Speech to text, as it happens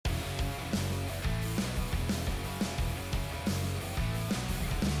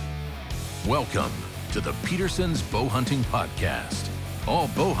Welcome to the Peterson's Bow Hunting Podcast. All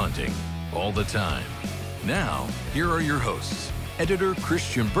bow hunting, all the time. Now, here are your hosts, Editor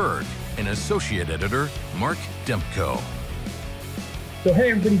Christian Berg and Associate Editor Mark Demko. So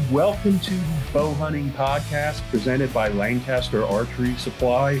hey everybody, welcome to the Bow Hunting Podcast presented by Lancaster Archery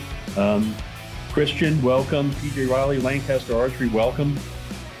Supply. Christian, welcome. PJ Riley, Lancaster Archery, welcome.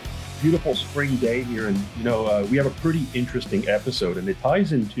 Beautiful spring day here, and we have a pretty interesting episode, and it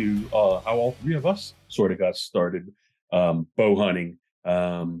ties into how all three of us sort of got started bow hunting.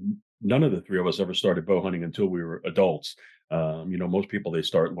 None of the three of us ever started bow hunting until we were adults. Most people, they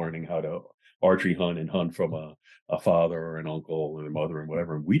start learning how to archery hunt and hunt from a father or an uncle or a mother and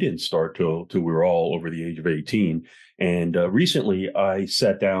whatever. We didn't start till we were all over the age of 18. And recently I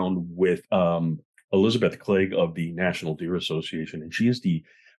sat down with Elizabeth Kligge of the National Deer Association, and she is the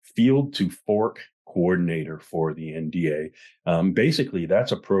Field to Fork Coordinator for the NDA. Basically,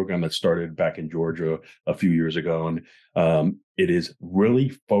 that's a program that started back in Georgia a few years ago, and it is really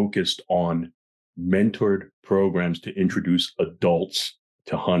focused on mentored programs to introduce adults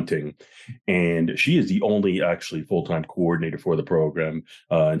to hunting. And she is the only actually full-time coordinator for the program,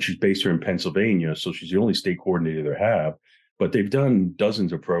 and she's based here in Pennsylvania, so she's the only state coordinator they have. But they've done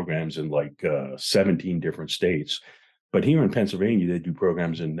dozens of programs in 17 different states. But here in Pennsylvania, they do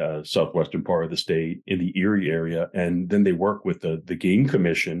programs in southwestern part of the state, in the Erie area, and then they work with the Game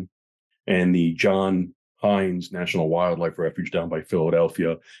Commission and the John Hines National Wildlife Refuge down by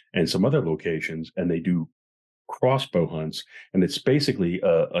Philadelphia and some other locations, and they do crossbow hunts. And it's basically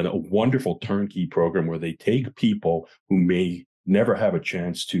a wonderful turnkey program where they take people who may never have a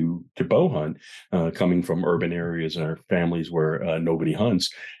chance to bow hunt, coming from urban areas or families where nobody hunts,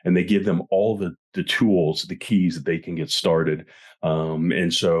 and they give them all the tools, the keys that they can get started.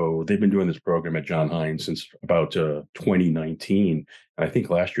 And so they've been doing this program at John Hines since about 2019. And I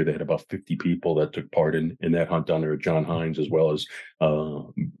think last year they had about 50 people that took part in that hunt down there at John Hines, as well as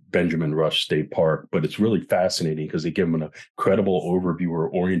Benjamin Rush State Park. But it's really fascinating because they give them an incredible overview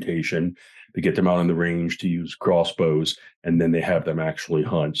or orientation. They get them out on the range to use crossbows, and then they have them actually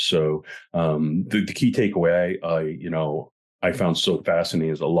hunt. So the key takeaway I found so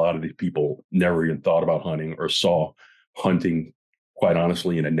fascinating is a lot of these people never even thought about hunting or saw hunting, quite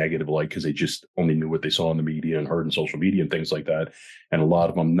honestly, in a negative light, because they just only knew what they saw in the media and heard in social media and things like that. And a lot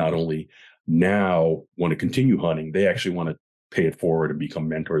of them not only now want to continue hunting, they actually want to pay it forward and become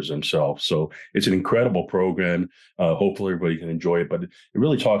mentors themselves. So it's an incredible program. Hopefully everybody can enjoy it, but it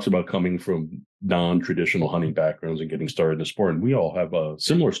really talks about coming from non-traditional hunting backgrounds and getting started in the sport. And we all have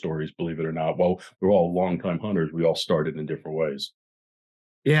similar stories, believe it or not. Well, we're all longtime hunters. We all started in different ways.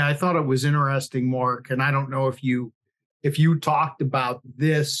 Yeah, I thought it was interesting, Mark. And I don't know if you talked about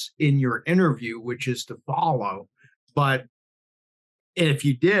this in your interview, which is to follow, but if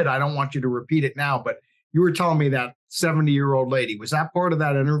you did, I don't want you to repeat it now, but you were telling me that 70-year-old lady, was that part of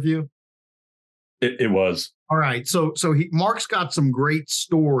that interview? It was. All right. So Mark's got some great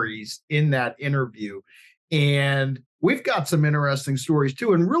stories in that interview, and we've got some interesting stories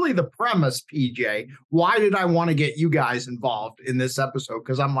too. And really the premise, PJ, why did I want to get you guys involved in this episode?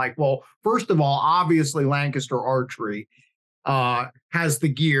 Because I'm like, well, first of all, obviously Lancaster Archery has the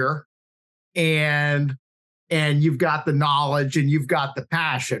gear, and you've got the knowledge and you've got the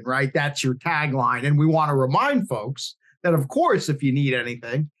passion, right? That's your tagline. And we want to remind folks that, of course, if you need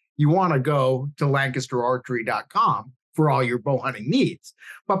anything, you want to go to lancasterarchery.com for all your bow hunting needs.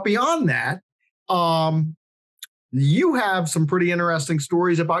 But beyond that, you have some pretty interesting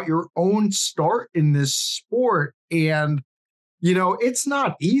stories about your own start in this sport. And, it's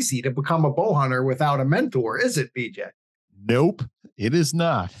not easy to become a bow hunter without a mentor, is it, PJ? Nope, it is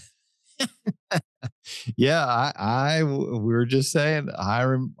not. Yeah, we were just saying,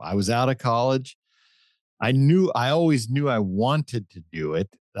 I was out of college. I always knew I wanted to do it.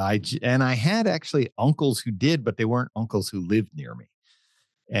 I had actually uncles who did, but they weren't uncles who lived near me.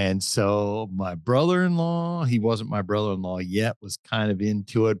 And so my brother-in-law, he wasn't my brother-in-law yet, was kind of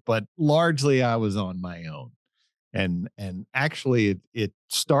into it, but largely I was on my own. And actually it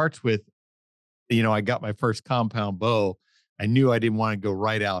starts with, I got my first compound bow. I knew I didn't want to go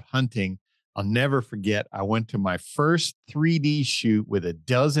right out hunting. I'll never forget, I went to my first 3D shoot with a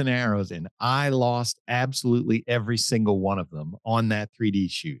dozen arrows, and I lost absolutely every single one of them on that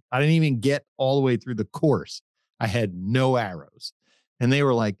 3D shoot. I didn't even get all the way through the course. I had no arrows, and they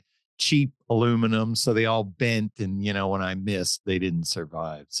were like cheap aluminum, so they all bent, and when I missed, they didn't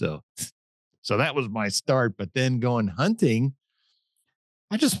survive. So that was my start. But then going hunting,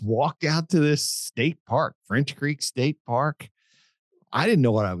 I just walked out to this state park, French Creek State Park. I didn't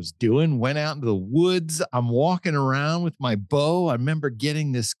know what I was doing. Went out into the woods. I'm walking around with my bow. I remember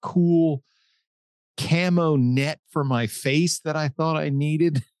getting this cool camo net for my face that I thought I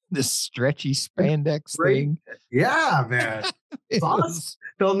needed. This stretchy spandex Great. thing. Yeah, man. It Awesome. was,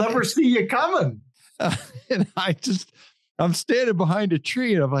 They'll never see you coming. and I'm standing behind a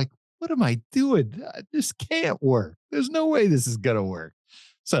tree and I'm like, what am I doing? This can't work. There's no way this is going to work.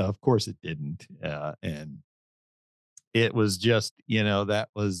 So of course it didn't. And it was just, that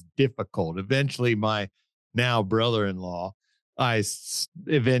was difficult. Eventually my now brother-in-law,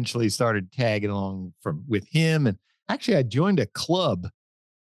 eventually started tagging along with him. And actually I joined a club,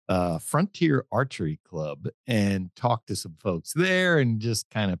 Frontier Archery Club, and talked to some folks there and just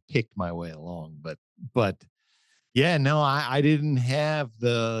kind of picked my way along. But yeah, no, I didn't have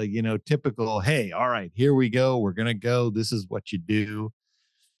the, typical, hey, all right, here we go. We're going to go. This is what you do.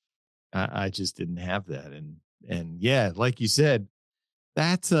 I just didn't have that. And yeah, like you said,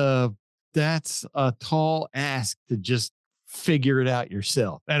 that's a tall ask to just figure it out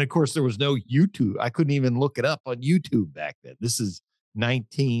yourself. And of course there was no YouTube. I couldn't even look it up on YouTube back then. This is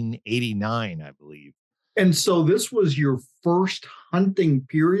 1989, I believe. And so this was your first hunting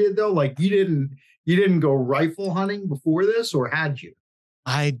period, though? Like you didn't go rifle hunting before this, or had you?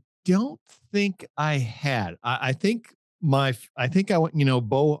 I don't think I had. I think I went,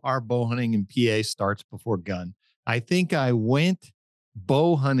 our bow hunting in PA starts before gun. I think I went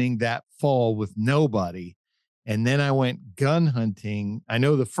bow hunting that fall with nobody. And then I went gun hunting. I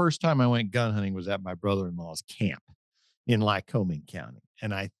know the first time I went gun hunting was at my brother-in-law's camp in Lycoming County.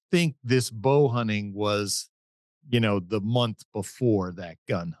 And I think this bow hunting was, the month before that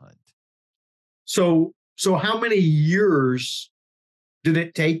gun hunt. So how many years did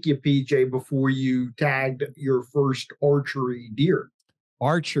it take you, PJ, before you tagged your first archery deer?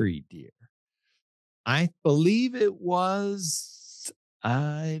 Archery deer. I believe it was,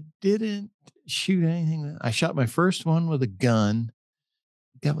 I didn't shoot anything. I shot my first one with a gun.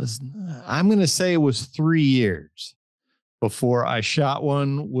 I'm going to say it was 3 years before I shot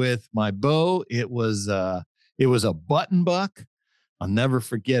one with my bow. It was a button buck. I'll never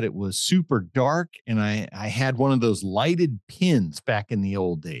forget. It was super dark, and I had one of those lighted pins back in the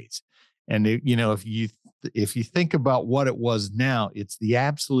old days. And if you think about what it was now, it's the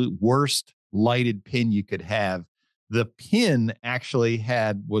absolute worst lighted pin you could have. The pin actually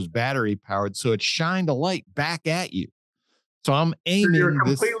was battery powered, so it shined a light back at you. So I'm aiming. You're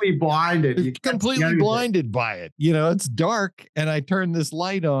completely blinded. You're completely blinded by it. It's dark, and I turn this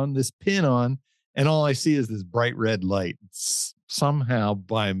light on, this pin on, and all I see is this bright red light. Somehow,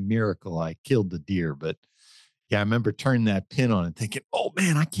 by a miracle, I killed the deer. But yeah, I remember turning that pin on and thinking, "Oh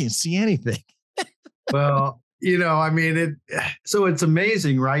man, I can't see anything." Well, so it's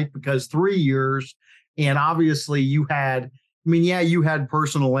amazing, right? Because 3 years, and obviously you had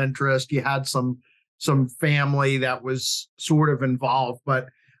personal interest, you had some family that was sort of involved. But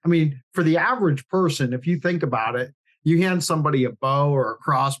for the average person, if you think about it, you hand somebody a bow or a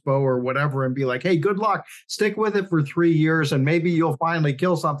crossbow or whatever and be like, hey, good luck, stick with it for 3 years and maybe you'll finally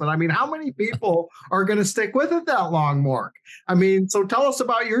kill something. How many people are going to stick with it that long, Mark? So tell us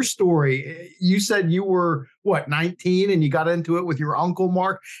about your story. You said you were 19 and you got into it with your uncle,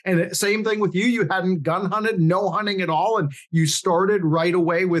 Mark, and same thing with you. You hadn't gun hunted, no hunting at all. And you started right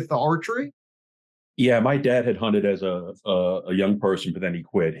away with the archery. Yeah, my dad had hunted as a young person, but then he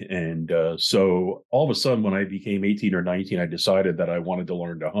quit. And so all of a sudden, when I became 18 or 19, I decided that I wanted to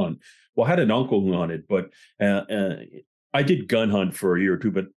learn to hunt. Well, I had an uncle who hunted, but I did gun hunt for a year or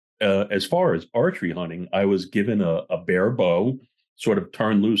two. But as far as archery hunting, I was given a bare bow, sort of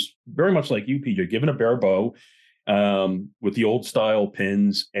turned loose, very much like you, PJ, given a bare bow with the old style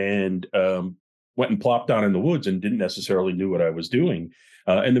pins, and went and plopped down in the woods and didn't necessarily knew what I was doing.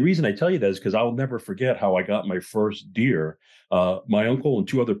 And the reason I tell you that is because I'll never forget how I got my first deer. My uncle and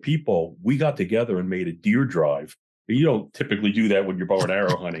 2 other people, we got together and made a deer drive. You don't typically do that when you're bow and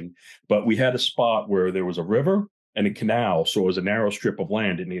arrow hunting, but we had a spot where there was a river and a canal. So it was a narrow strip of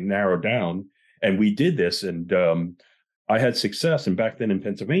land and it narrowed down. And we did this, and I had success. And back then in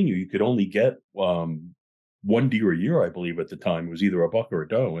Pennsylvania, you could only get 1 deer a year, I believe, at the time. It was either a buck or a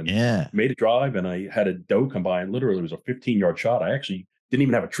doe. And made a drive, and I had a doe come by, and literally it was a 15-yard shot. I actually didn't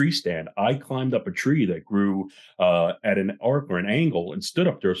even have a tree stand. I climbed up a tree that grew at an arc or an angle and stood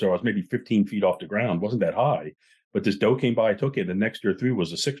up there. So I was maybe 15 feet off the ground. Wasn't that high. But this doe came by, I took it. The next deer through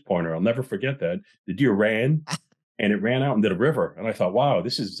was a 6-pointer. I'll never forget that. The deer ran, and it ran out into the river. And I thought, wow,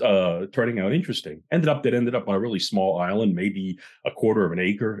 this is turning out interesting. Ended up on a really small island, maybe a quarter of an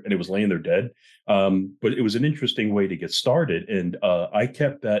acre, and it was laying there dead. But it was an interesting way to get started. And I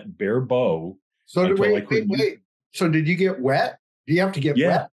kept that bare bow. So wait. So did you get wet? Do you have to get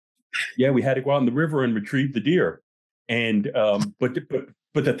wet? Yeah, we had to go out in the river and retrieve the deer. And but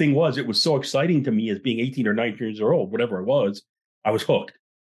But the thing was, it was so exciting to me as being 18 or 19 years old, whatever it was, I was hooked.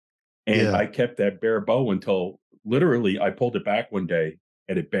 And I kept that bare bow until literally I pulled it back one day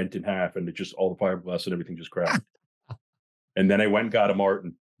and it bent in half and it just, all the fiberglass and everything just cracked. And then I went and got a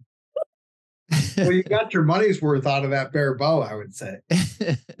Martin. Well, you got your money's worth out of that bare bow, I would say.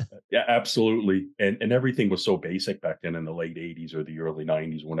 Yeah, absolutely. And everything was so basic back then in the late 80s or the early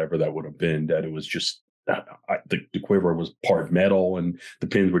 90s, whenever that would have been, that it was just, the quiver was part metal and the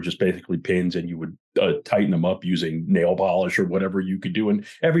pins were just basically pins, and you would tighten them up using nail polish or whatever you could do. And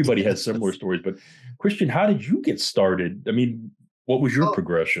everybody has similar stories. But Christian, how did you get started? I mean, what was your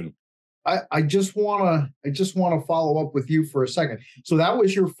progression? I just want to follow up with you for a second. So that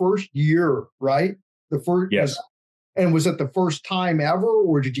was your first year, right? The first, yes. And was it the first time ever,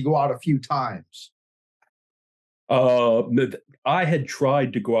 or did you go out a few times? I had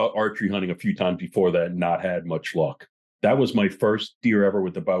tried to go out archery hunting a few times before that and not had much luck. That was my first deer ever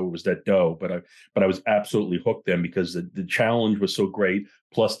with the bow. It was that doe, but I was absolutely hooked then because the challenge was so great,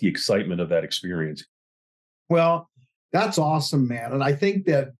 plus the excitement of that experience. Well, that's awesome, man. And I think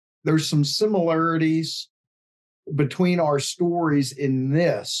that there's some similarities between our stories in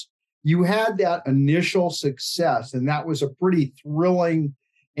this. You had that initial success, and that was a pretty thrilling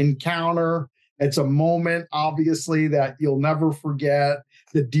encounter. It's a moment, obviously, that you'll never forget.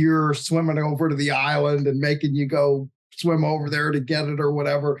 The deer swimming over to the island and making you go swim over there to get it or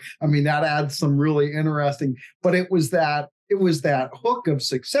whatever. I mean, that adds some really interesting, but it was that hook of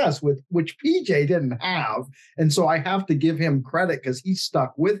success with which PJ didn't have. And so I have to give him credit because he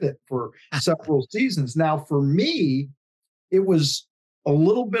stuck with it for several seasons. Now, for me, it was a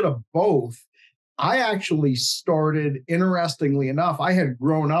little bit of both. I actually started, interestingly enough, I had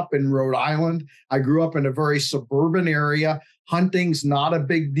grown up in Rhode Island. I grew up in a very suburban area. Hunting's not a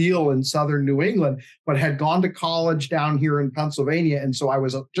big deal in southern New England, but had gone to college down here in Pennsylvania. And so I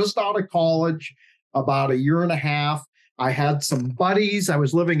was just out of college about a year and a half. I had some buddies. I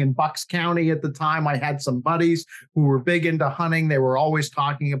was living in Bucks County at the time. I had some buddies who were big into hunting. They were always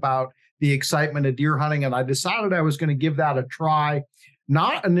talking about the excitement of deer hunting. And I decided I was going to give that a try.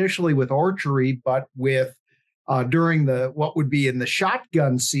 Not initially with archery, but with during what would be in the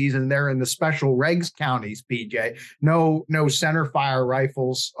shotgun season there in the special regs counties, PJ. No center fire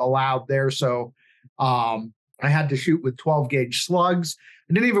rifles allowed there. So I had to shoot with 12 gauge slugs.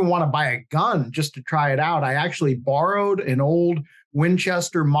 I didn't even want to buy a gun just to try it out. I actually borrowed an old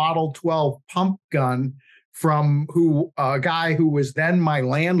Winchester Model 12 pump gun from a guy who was then my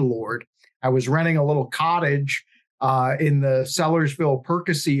landlord. I was renting a little cottage in the Sellersville,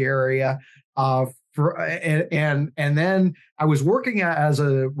 Percy area. And then I was working as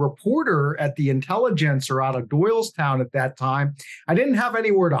a reporter at the Intelligencer out of Doylestown at that time. I didn't have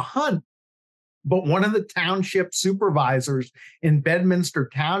anywhere to hunt, but one of the township supervisors in Bedminster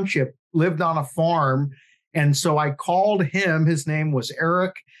Township lived on a farm. And so I called him. His name was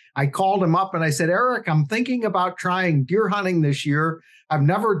Eric. I called him up and I said, Eric, I'm thinking about trying deer hunting this year. I've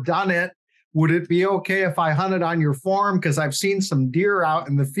never done it. Would it be okay if I hunted on your farm? Because I've seen some deer out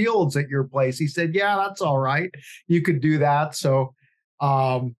in the fields at your place. He said, yeah, that's all right. You could do that. So,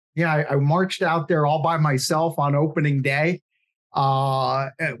 I marched out there all by myself on opening day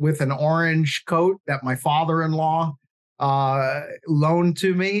with an orange coat that my father-in-law loaned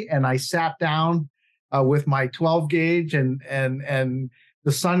to me. And I sat down with my 12 gauge and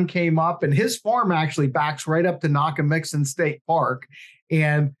the sun came up, and his farm actually backs right up to Nockamixon State Park.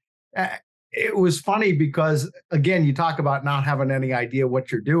 And it was funny because, again, you talk about not having any idea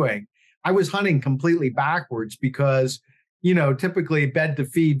what you're doing. I was hunting completely backwards because, typically bed to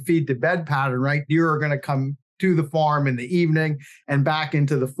feed to bed pattern, right? Deer are going to come to the farm in the evening and back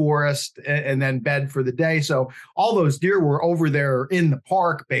into the forest and then bed for the day. So all those deer were over there in the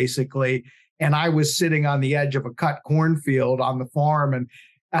park, basically. And I was sitting on the edge of a cut cornfield on the farm. And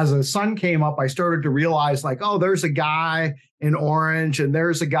as the sun came up, I started to realize, like, oh, there's a guy in orange, and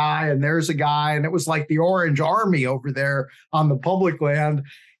there's a guy, and there's a guy. And it was like the Orange Army over there on the public land.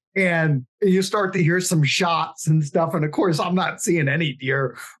 And you start to hear some shots and stuff. And of course, I'm not seeing any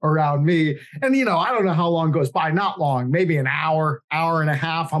deer around me. And, I don't know how long goes by, not long, maybe an hour and a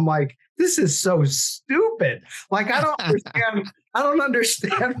half. I'm like, this is so stupid. Like, I don't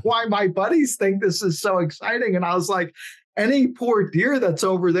understand why my buddies think this is so exciting. And I was like, any poor deer that's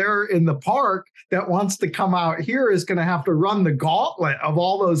over there in the park that wants to come out here is going to have to run the gauntlet of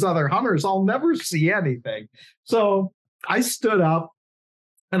all those other hunters. I'll never see anything. So I stood up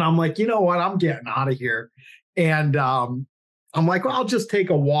and I'm like, you know what? I'm getting out of here. And I'm like, well, I'll just take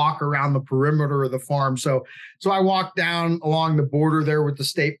a walk around the perimeter of the farm. So I walked down along the border there with the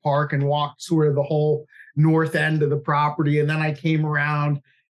state park and walked sort of the whole north end of the property. And then I came around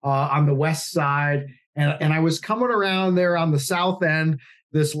on the west side, and I was coming around there on the south end,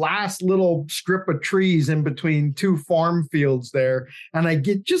 this last little strip of trees in between two farm fields there. And I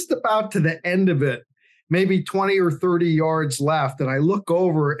get just about to the end of it, maybe 20 or 30 yards left. And I look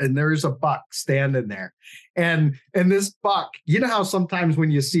over and there's a buck standing there. And this buck, you know how sometimes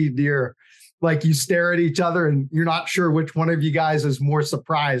when you see deer, like you stare at each other and you're not sure which one of you guys is more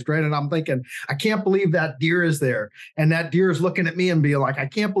surprised, right? And I'm thinking, I can't believe that deer is there. And that deer is looking at me and being like, I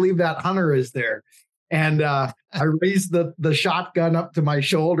can't believe that hunter is there. And I raise the shotgun up to my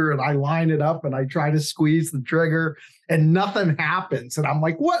shoulder and I line it up and I try to squeeze the trigger and nothing happens. And I'm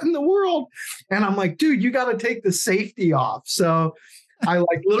like, what in the world? And I'm like, dude, you got to take the safety off. So I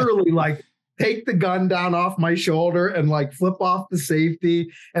like literally like take the gun down off my shoulder and like flip off the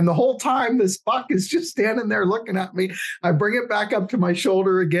safety. And the whole time this buck is just standing there looking at me. I bring it back up to my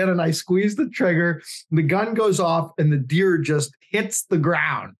shoulder again and I squeeze the trigger. The gun goes off and the deer just hits the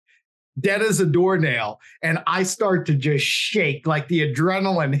ground, dead as a doornail. And I start to just shake, like the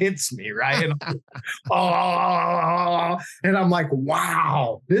adrenaline hits me, right? And and I'm like,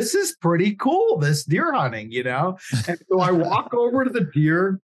 wow, this is pretty cool, this deer hunting, you know? And so I walk over to the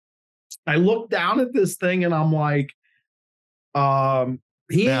deer. I look down at this thing and I'm like, now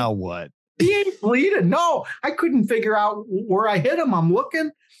what? He ain't bleeding. No, I couldn't figure out where I hit him. I'm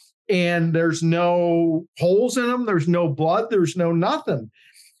looking and there's no holes in him. There's no blood. There's no nothing.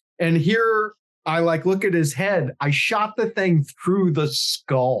 And here I like look at his head. I shot the thing through the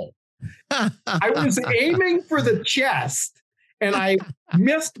skull. I was aiming for the chest and I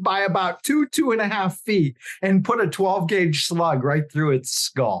missed by about 2.5 feet and put a 12 gauge slug right through its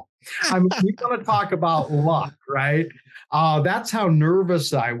skull. I mean, we want to talk about luck, right? That's how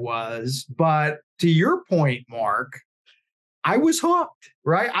nervous I was. But to your point, Mark, I was hooked,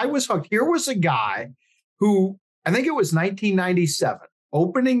 right? I was hooked. Here was a guy who, I think it was 1997,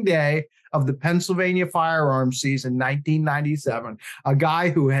 opening day of the Pennsylvania firearms season, 1997, a guy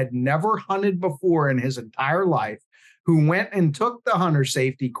who had never hunted before in his entire life, who went and took the hunter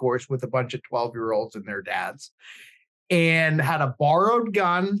safety course with a bunch of 12-year-olds and their dads, and had a borrowed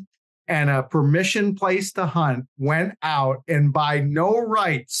gun and a permission place to hunt, went out and by no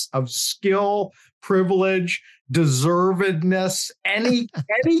rights of skill, privilege, deservedness, any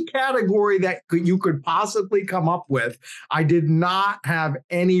category that you could possibly come up with, I did not have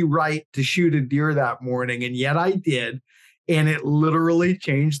any right to shoot a deer that morning. And yet I did. And it literally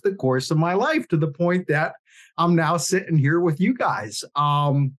changed the course of my life to the point that I'm now sitting here with you guys.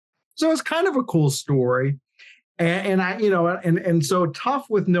 So it's kind of a cool story. And I, you know, and so tough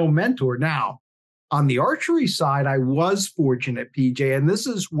with no mentor. Now, on the archery side, I was fortunate, PJ, and this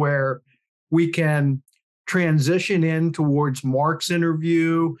is where we can transition in towards Mark's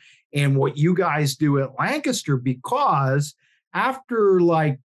interview and what you guys do at Lancaster, because after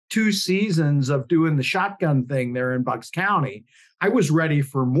like 2 seasons of doing the shotgun thing there in Bucks County, I was ready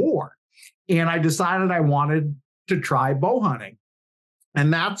for more. And I decided I wanted to try bow hunting.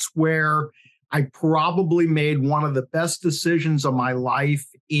 And that's where I probably made one of the best decisions of my life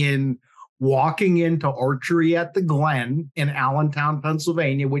in walking into archery at the Glen in Allentown,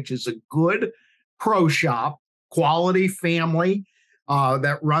 Pennsylvania, which is a good pro shop, quality family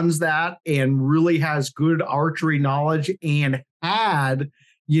that runs that and really has good archery knowledge, and had,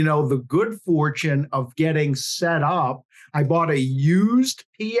 you know, the good fortune of getting set up. I bought a used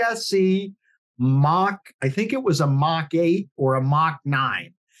PSE Mach, I think it was a Mach 8 or a Mach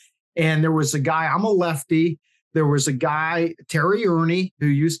 9. And there was a guy, I'm a lefty. There was a guy, Terry Ernie, who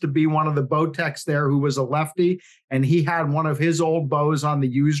used to be one of the bow techs there, who was a lefty. And he had one of his old bows on the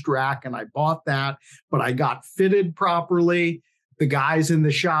used rack. And I bought that, but I got fitted properly. The guys in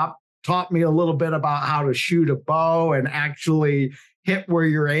the shop taught me a little bit about how to shoot a bow and actually hit where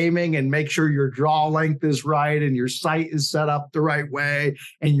you're aiming and make sure your draw length is right and your sight is set up the right way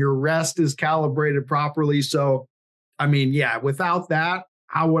and your rest is calibrated properly. So, I mean, yeah, without that,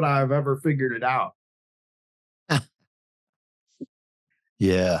 how would I have ever figured it out?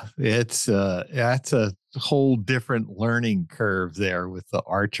 Yeah, it's that's a whole different learning curve there with the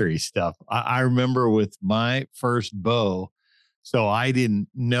archery stuff. I remember with my first bow, so I didn't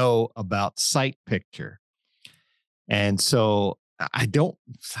know about sight picture. And so I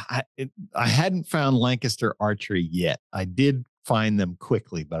hadn't found Lancaster archery yet. I did find them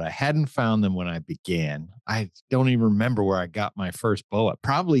quickly, but I hadn't found them when I began. I don't even remember where I got my first bow at.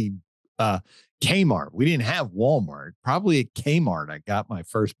 Probably Kmart. We didn't have Walmart. Probably at Kmart I got my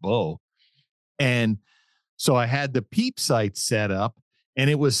first bow. And so I had the peep sight set up,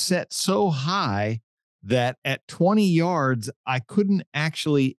 and it was set so high that at 20 yards, I couldn't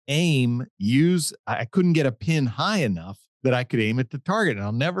actually I couldn't get a pin high enough that I could aim at the target. And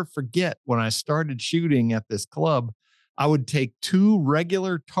I'll never forget when I started shooting at this club, I would take 2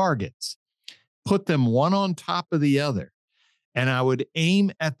 regular targets, put them one on top of the other, and I would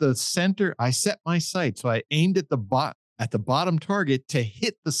aim at the center. I set my sight. So I aimed at the bottom target to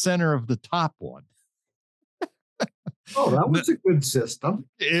hit the center of the top one. Oh, that was a good system.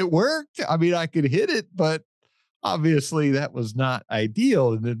 It worked. I mean, I could hit it, but obviously that was not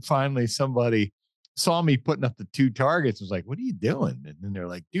ideal. And then finally somebody saw me putting up the 2 targets, was like, what are you doing? And then they're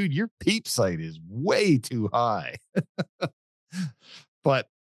like, dude, your peep sight is way too high. But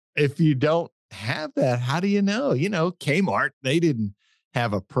if you don't have that, how do you know? Kmart, they didn't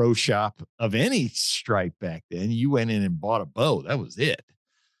have a pro shop of any stripe back then. You went in and bought a bow. That was it.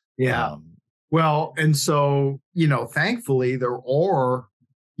 Yeah. Well, and so, thankfully there are,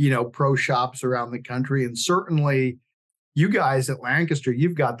 pro shops around the country. And certainly you guys at Lancaster,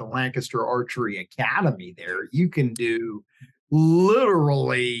 you've got the Lancaster Archery Academy there. You can do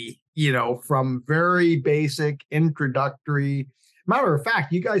literally, from very basic introductory. Matter of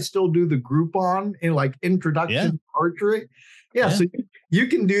fact, you guys still do the Groupon in like introduction to archery. Yeah. So you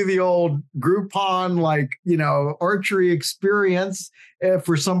can do the old Groupon, archery experience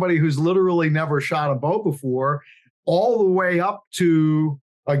for somebody who's literally never shot a bow before, all the way up to,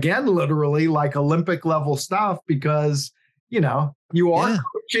 again, literally like Olympic level stuff, because, you are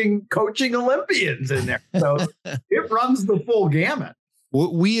coaching Olympians in there. So it runs the full gamut.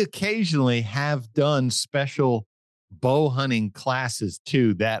 We occasionally have done special bow hunting classes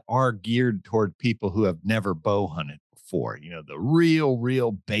too that are geared toward people who have never bow hunted before, the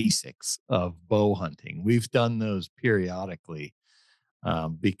real basics of bow hunting. We've done those periodically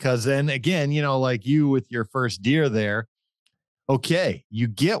because then again, like you with your first deer there, okay, you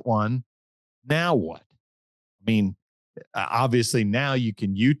get one, now what? I mean, obviously now you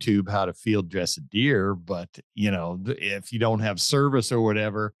can YouTube how to field dress a deer, but if you don't have service or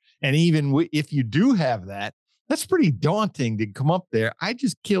whatever, and even if you do have that, that's pretty daunting to come up there. I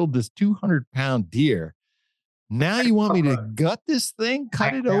just killed this 200-pound deer. Now you want me to gut this thing,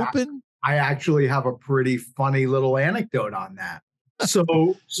 cut it open? I actually have a pretty funny little anecdote on that.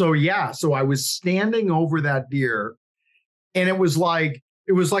 So I was standing over that deer, and it was like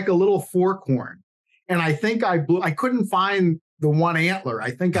a little fork horn. And I think I couldn't find the one antler.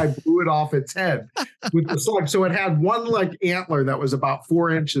 I think I blew it off its head with the slug. So it had one antler that was about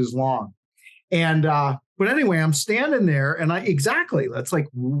 4 inches long. And, but anyway, I'm standing there and that's like,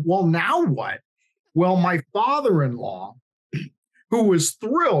 well, now what? Well, my father-in-law, who was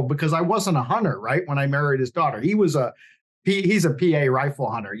thrilled because I wasn't a hunter, right? When I married his daughter, he's a PA rifle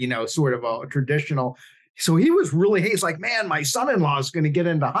hunter, sort of a traditional. So he's like, man, my son-in-law is going to get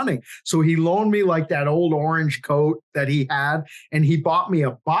into hunting. So he loaned me like that old orange coat that he had. And he bought me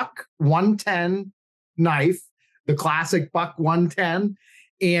a Buck 110 knife, the classic Buck 110.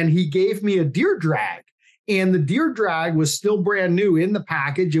 And he gave me a deer drag. And the deer drag was still brand new in the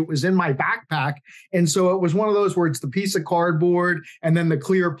package. It was in my backpack. And so it was one of those where it's the piece of cardboard and then the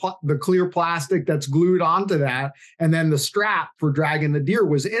clear plastic that's glued onto that. And then the strap for dragging the deer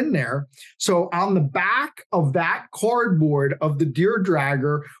was in there. So on the back of that cardboard of the deer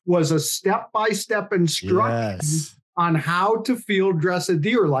dragger was a step-by-step instruction on how to field dress a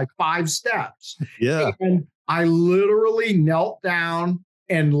deer, like 5 steps. Yeah. And I literally knelt down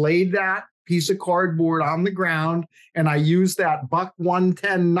and laid that piece of cardboard on the ground, and I used that Buck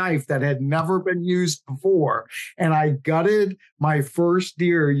 110 knife that had never been used before, and I gutted my first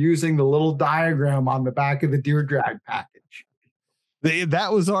deer using the little diagram on the back of the deer drag package.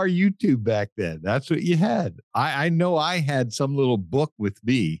 That was our YouTube back then. That's what you had. I know I had some little book with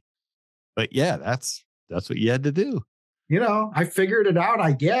me, but yeah, that's what you had to do. I figured it out,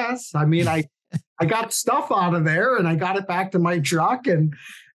 I guess. I mean, I got stuff out of there and I got it back to my truck and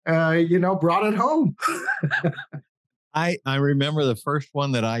brought it home. I remember the first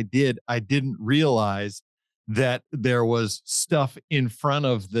one that I did, I didn't realize that there was stuff in front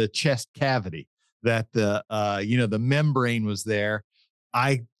of the chest cavity, that the membrane was there.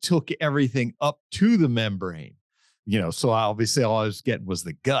 I took everything up to the membrane, so obviously all I was getting was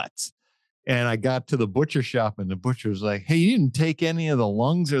the guts. And I got to the butcher shop and the butcher was like, hey, you didn't take any of the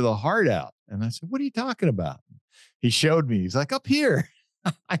lungs or the heart out. And I said, what are you talking about? He showed me. He's like, up here.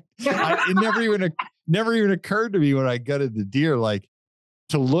 It never even occurred to me when I gutted the deer,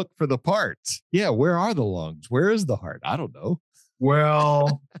 to look for the parts. Yeah. Where are the lungs? Where is the heart? I don't know.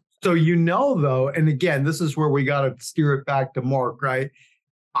 Well, so, though, and again, this is where we got to steer it back to Mark, right?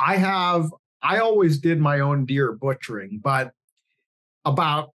 I always did my own deer butchering, but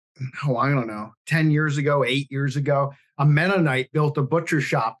about I don't know, 10 years ago, 8 years ago, a Mennonite built a butcher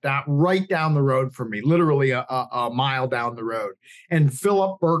shop right down the road from me, literally a mile down the road. And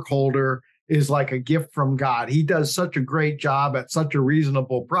Philip Burkholder is like a gift from God. He does such a great job at such a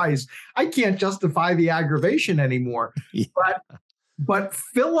reasonable price. I can't justify the aggravation anymore. Yeah. But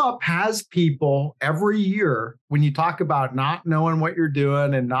Philip has people every year, when you talk about not knowing what you're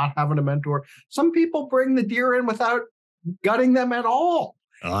doing and not having a mentor, some people bring the deer in without gutting them at all.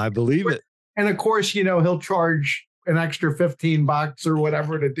 I believe it. And of course, he'll charge an extra $15 or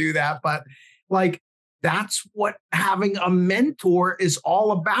whatever to do that. But like, that's what having a mentor is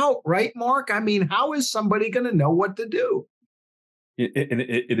all about, right, Mark? I mean, how is somebody going to know what to do?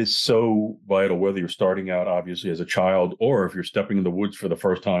 It is so vital, whether you're starting out obviously as a child or if you're stepping in the woods for the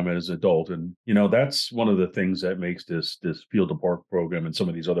first time as an adult. And that's one of the things that makes this Field to Park program and some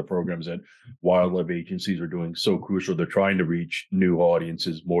of these other programs that wildlife agencies are doing so crucial. They're trying to reach new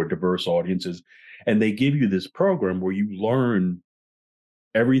audiences, more diverse audiences, and they give you this program where you learn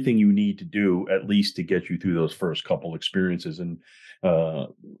everything you need to do, at least to get you through those first couple experiences. And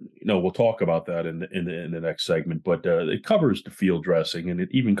we'll talk about that in the next segment. But it covers the field dressing, and it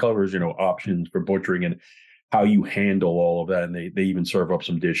even covers options for butchering and how you handle all of that. And they even serve up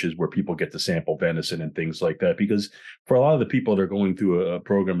some dishes where people get to sample venison and things like that. Because for a lot of the people that are going through a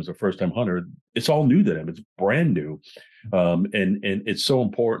program as a first time hunter, it's all new to them. It's brand new, and it's so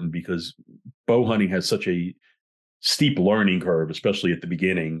important because bow hunting has such a steep learning curve, especially at the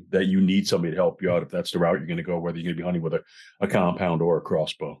beginning, that you need somebody to help you out if that's the route you're going to go, whether you're going to be hunting with a compound or a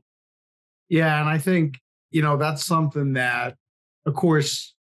crossbow. Yeah. And I think, that's something that, of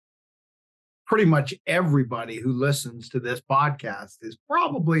course, pretty much everybody who listens to this podcast is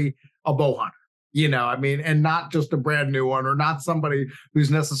probably a bow hunter, and not just a brand new one or not somebody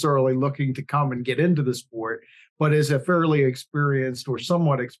who's necessarily looking to come and get into the sport, but is a fairly experienced or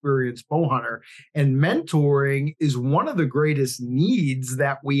somewhat experienced bow hunter. And mentoring is one of the greatest needs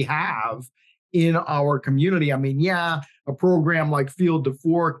that we have in our community. I mean, yeah, a program like Field to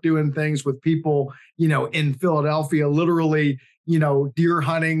Fork doing things with people, in Philadelphia, literally, deer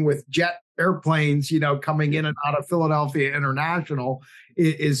hunting with jet airplanes, coming in and out of Philadelphia International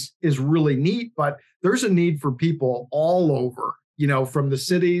is really neat. But there's a need for people all over, from the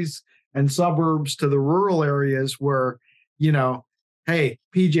cities and suburbs to the rural areas where, hey,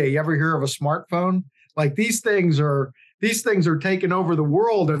 PJ, you ever hear of a smartphone? Like these things are taking over the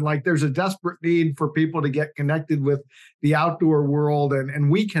world. And like, there's a desperate need for people to get connected with the outdoor world. And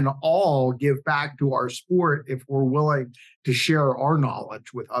we can all give back to our sport if we're willing to share our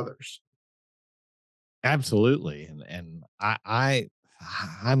knowledge with others. Absolutely. And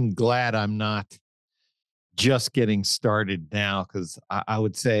I'm glad I'm not just getting started now, because I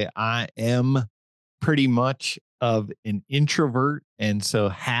would say I am pretty much of an introvert. And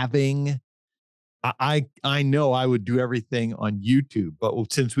so I know I would do everything on YouTube,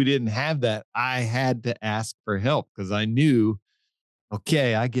 but since we didn't have that, I had to ask for help because I knew,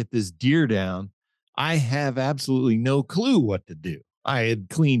 okay, I get this deer down. I have absolutely no clue what to do. I had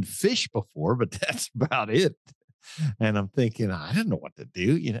cleaned fish before, but that's about it. And I'm thinking, I don't know what to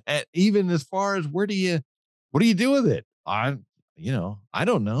do. And even as far as what do you do with it? I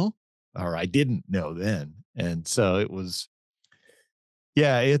don't know, or I didn't know then. And so it was,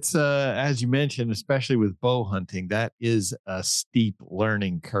 yeah, it's as you mentioned, especially with bow hunting, that is a steep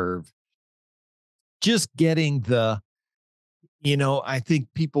learning curve. Just getting I think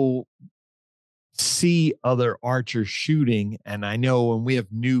people see other archers shooting, and I know when we have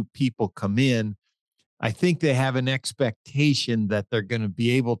new people come in, I think they have an expectation that they're going to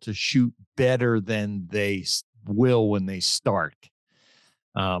be able to shoot better than they will when they start.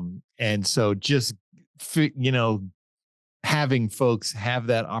 And so just, having folks have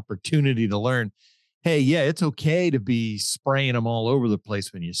that opportunity to learn, hey, yeah, it's okay to be spraying them all over the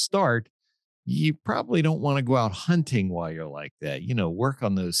place when you start. You probably don't want to go out hunting while you're like that, work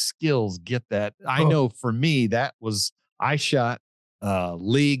on those skills, get that. I know for me, I shot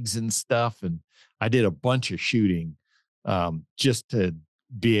leagues and stuff, and I did a bunch of shooting just to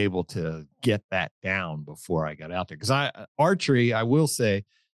be able to get that down before I got out there. Because archery, I will say,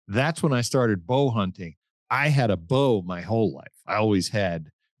 that's when I started bow hunting. I had a bow my whole life. I always had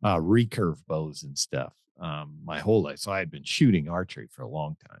recurve bows and stuff my whole life. So I had been shooting archery for a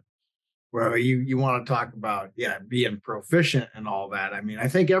long time. Well, you want to talk about, being proficient and all that. I mean, I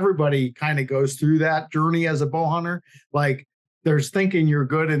think everybody kind of goes through that journey as a bow hunter. Like there's thinking you're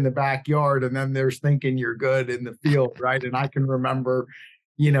good in the backyard, and then there's thinking you're good in the field, right? And I can remember,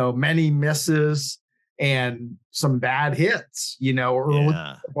 many misses and some bad hits, early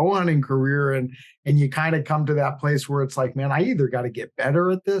Yeah. bow hunting career. And you kind of come to that place where it's like, man, I either got to get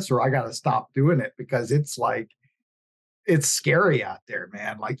better at this or I got to stop doing it, because it's like, it's scary out there,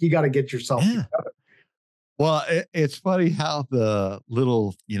 man. Like, you got to get yourself together. Well, it's funny how the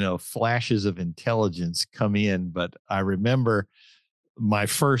little, flashes of intelligence come in. But I remember my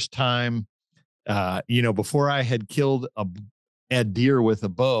first time, before I had killed a deer with a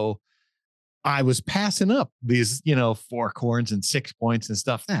bow, I was passing up these, fork horns and 6 points and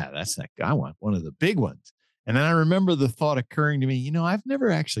stuff. That's not, I want one of the big ones. And then I remember the thought occurring to me, I've never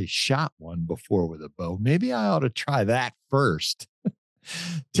actually shot one before with a bow. Maybe I ought to try that first.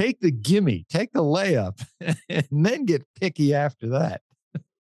 Take the gimme, take the layup, and then get picky after that.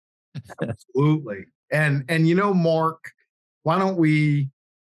 Absolutely. And Mark, why don't we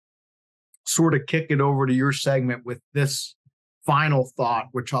sort of kick it over to your segment with this final thought,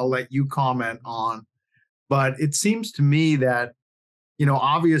 which I'll let you comment on. But it seems to me that,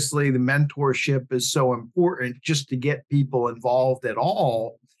 obviously the mentorship is so important just to get people involved at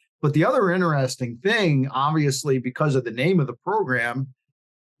all. But the other interesting thing, obviously, because of the name of the program,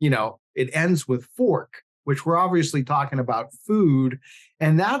 it ends with fork, which we're obviously talking about food.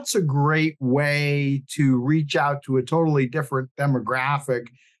 And that's a great way to reach out to a totally different demographic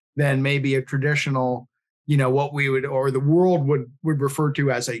than maybe a traditional, what we would, or the world would refer to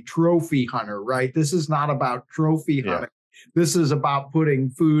as a trophy hunter, right? This is not about trophy hunting. This is about putting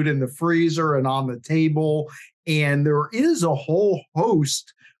food in the freezer and on the table. And there is a whole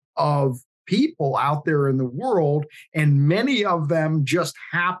host of people out there in the world, and many of them just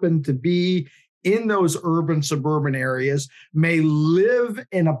happen to be in those urban suburban areas, may live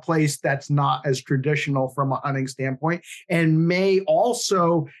in a place that's not as traditional from a hunting standpoint, and may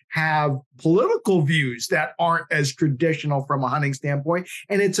also have political views that aren't as traditional from a hunting standpoint.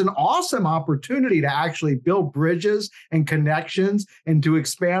 And it's an awesome opportunity to actually build bridges and connections and to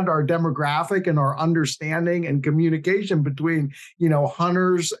expand our demographic and our understanding and communication between,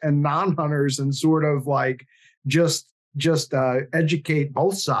 hunters and non-hunters, and sort of like just educate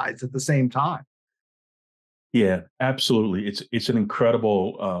both sides at the same time. Yeah, absolutely. It's an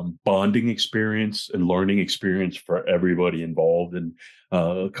incredible bonding experience and learning experience for everybody involved. And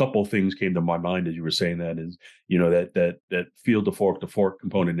a couple of things came to my mind as you were saying that is, that field to fork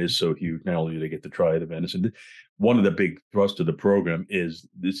component is so huge. Not only do they get to try the venison, one of the big thrusts of the program is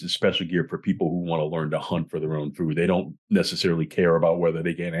this is special gear for people who want to learn to hunt for their own food. They don't necessarily care about whether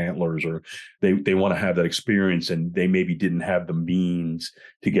they get antlers, or they want to have that experience, and they maybe didn't have the means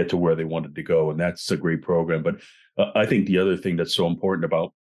to get to where they wanted to go. And that's a great program. But I think the other thing that's so important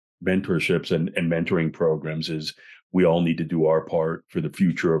about mentorships and mentoring programs is we all need to do our part for the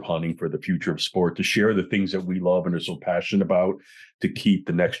future of hunting, for the future of sport, to share the things that we love and are so passionate about, to keep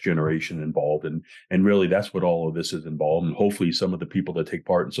the next generation involved. And really, that's what all of this is involved. And hopefully some of the people that take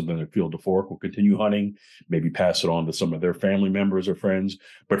part in something like Field to Fork will continue hunting, maybe pass it on to some of their family members or friends.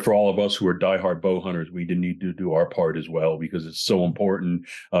 But for all of us who are diehard bow hunters, we need to do our part as well, because it's so important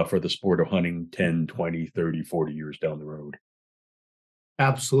for the sport of hunting 10, 20, 30, 40 years down the road.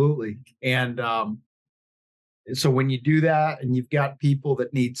 Absolutely. And so when you do that and you've got people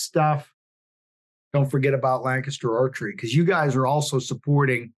that need stuff, don't forget about Lancaster Archery, because you guys are also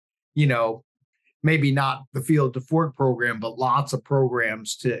supporting, maybe not the Field to Fork program, but lots of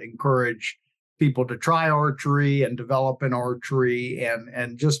programs to encourage people to try archery and develop an archery,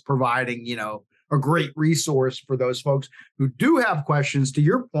 and just providing, a great resource for those folks who do have questions. To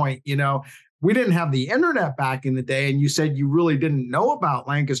your point, we didn't have the internet back in the day, and you said you really didn't know about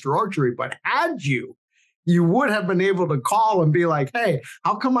Lancaster Archery, but had you would have been able to call and be like, hey,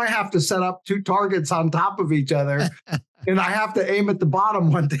 how come I have to set up two targets on top of each other and I have to aim at the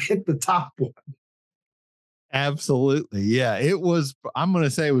bottom one to hit the top one? Absolutely. Yeah, I'm going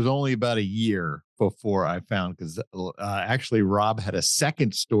to say it was only about a year before I found, because actually Rob had a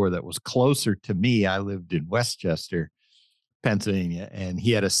second store that was closer to me. I lived in Westchester, Pennsylvania, and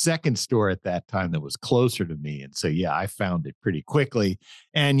he had a second store at that time that was closer to me. And so, yeah, I found it pretty quickly.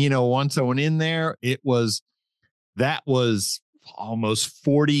 And, once I went in there, that was almost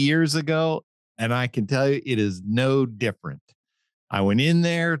 40 years ago. And I can tell you, it is no different. I went in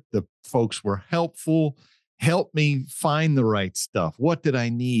there, the folks were helpful, helped me find the right stuff. What did I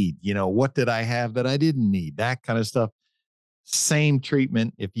need? What did I have that I didn't need? That kind of stuff. Same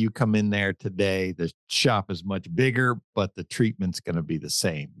treatment. If you come in there today, the shop is much bigger, but the treatment's going to be the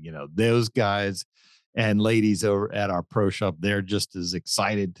same. Those guys and ladies over at our pro shop, they're just as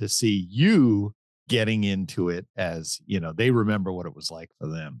excited to see you getting into it as, they remember what it was like for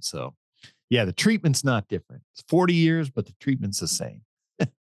them. So yeah, the treatment's not different. It's 40 years, but the treatment's the same.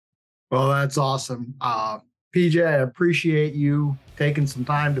 Well, that's awesome. PJ, I appreciate you taking some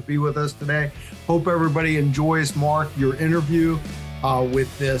time to be with us today. Hope everybody enjoys, Mark, your interview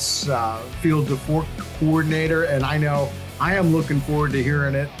with this Field to Fork coordinator. And I know I am looking forward to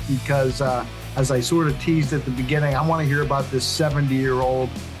hearing it because as I sort of teased at the beginning, I want to hear about this 70-year-old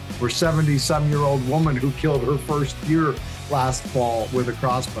or 70-some-year-old woman who killed her first deer last fall with a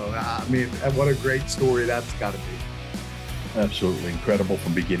crossbow. I mean, what a great story that's got to be. Absolutely incredible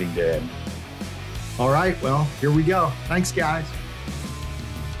from beginning to end. All right, well, here we go. Thanks, guys.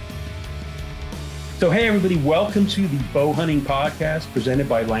 So, hey, everybody, welcome to the Bow Hunting Podcast presented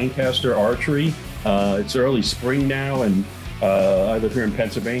by Lancaster Archery. It's early spring now, and I live here in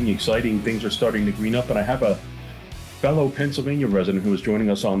Pennsylvania. Exciting things are starting to green up, and I have a fellow Pennsylvania resident who is joining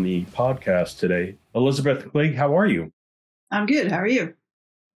us on the podcast today. Elizabeth Kligge, how are you? I'm good. How are you?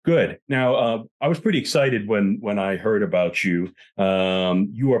 Good. Now, I was pretty excited when I heard about you.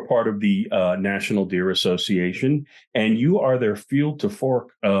 You are part of the National Deer Association, and you are their Field to Fork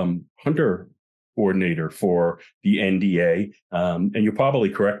hunter coordinator for the NDA. And you'll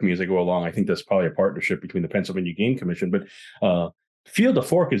probably correct me as I go along. I think that's probably a partnership between the Pennsylvania Game Commission. But Field to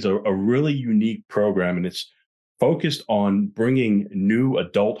Fork is a really unique program, and it's focused on bringing new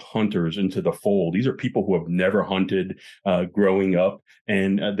adult hunters into the fold. These are people who have never hunted growing up,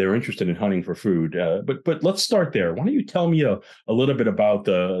 and they're interested in hunting for food. But let's start there. Why don't you tell me a little bit about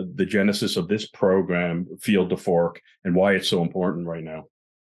the genesis of this program, Field to Fork, and why it's so important right now?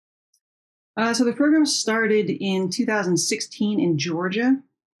 So the program started in 2016 in Georgia,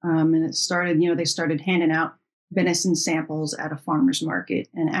 and it started, they started handing out venison samples at a farmer's market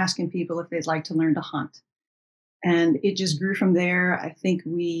and asking people if they'd like to learn to hunt. And it just grew from there. I think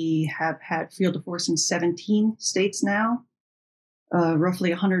we have had Field to Fork in 17 states now,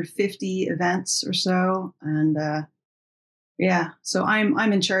 roughly 150 events or so. And so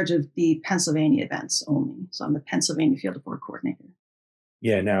I'm in charge of the Pennsylvania events only. So I'm the Pennsylvania Field to Fork coordinator.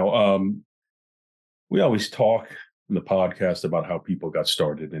 Yeah. Now, we always talk in the podcast about how people got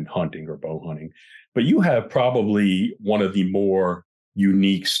started in hunting or bow hunting, but you have probably one of the more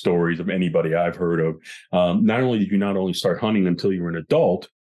unique stories of anybody I've heard of. Not only did you not only start hunting until you were an adult,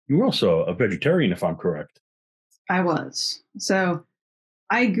 you were also a vegetarian, if I'm correct. I was. So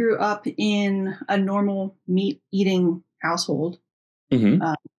I grew up in a normal meat-eating household. Mm-hmm.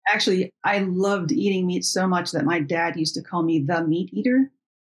 Actually, I loved eating meat so much that my dad used to call me the meat eater.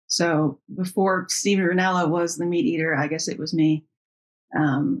 So before Steven Rinella was the meat eater, I guess it was me.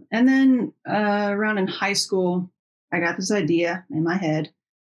 And then around in high school, I got this idea in my head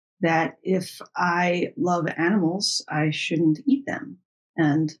that if I love animals, I shouldn't eat them.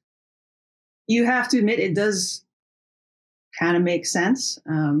 And you have to admit, it does kind of make sense.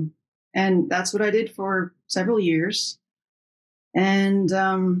 And that's what I did for several years. And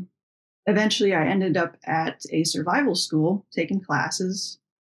eventually I ended up at a survival school taking classes.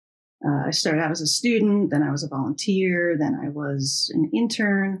 I started out as a student, then I was a volunteer, then I was an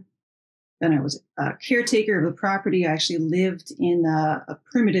intern. Then I was a caretaker of the property. I actually lived in a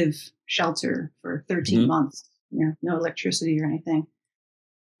primitive shelter for 13 months, no electricity or anything.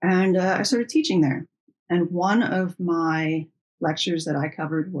 And I started teaching there. And one of my lectures that I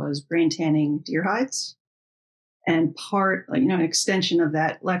covered was brain tanning deer hides. And an extension of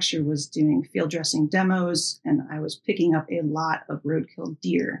that lecture was doing field dressing demos. And I was picking up a lot of roadkill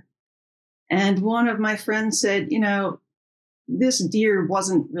deer. And one of my friends said, this deer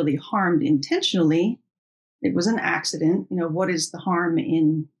wasn't really harmed intentionally. It was an accident. What is the harm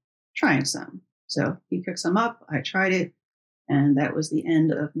in trying some? So he cooked some up. I tried it. And that was the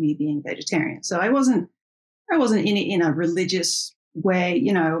end of me being vegetarian. So I wasn't in a religious way.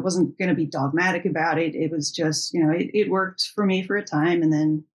 I wasn't going to be dogmatic about it. It was just, it worked for me for a time. And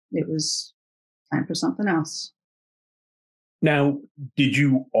then it was time for something else. Now, did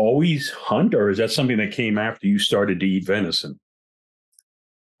you always hunt, or is that something that came after you started to eat venison?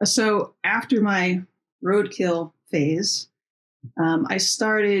 So after my roadkill phase, I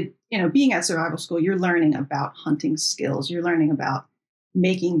started, being at survival school, you're learning about hunting skills. You're learning about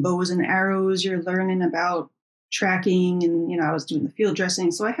making bows and arrows. You're learning about tracking, and, I was doing the field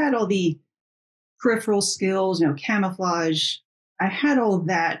dressing. So I had all the peripheral skills, camouflage. I had all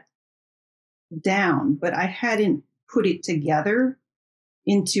that down, but I hadn't put it together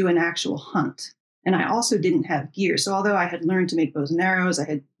into an actual hunt. And I also didn't have gear. So although I had learned to make bows and arrows, I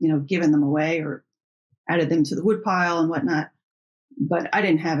had, given them away or added them to the woodpile and whatnot. But I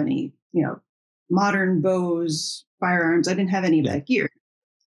didn't have any, modern bows, firearms. I didn't have any of that gear.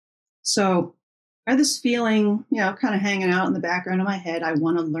 So I had this feeling, kind of hanging out in the background of my head. I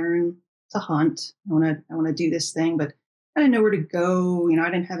want to learn to hunt. I want to do this thing, but I didn't know where to go. I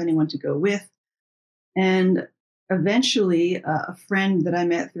didn't have anyone to go with. And eventually, a friend that I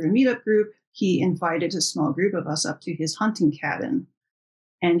met through a meetup group, he invited a small group of us up to his hunting cabin.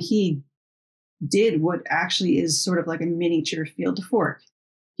 And he did what actually is sort of like a miniature field to fork.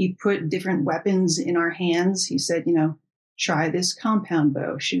 He put different weapons in our hands. He said, try this compound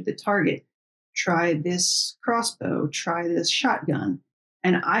bow, shoot the target. Try this crossbow, try this shotgun.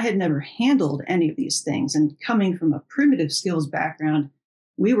 And I had never handled any of these things. And coming from a primitive skills background,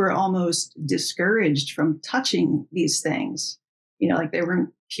 we were almost discouraged from touching these things. Like they weren't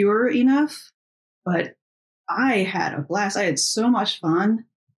pure enough. But I had a blast. I had so much fun.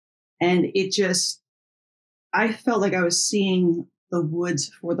 And I felt like I was seeing the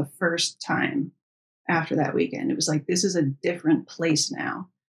woods for the first time after that weekend. It was like, this is a different place now.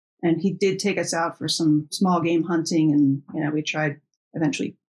 And he did take us out for some small game hunting. And, we tried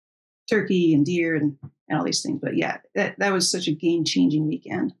eventually turkey and deer and all these things. But yeah, that was such a game-changing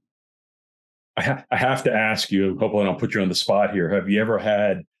weekend. I have to ask you, hopefully I don't put you on the spot here. Have you ever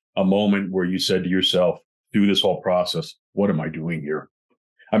had a moment where you said to yourself, through this whole process, what am I doing here?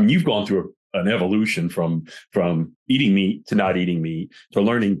 I mean, you've gone through an evolution from eating meat to not eating meat, to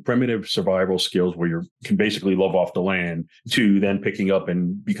learning primitive survival skills where you can basically live off the land, to then picking up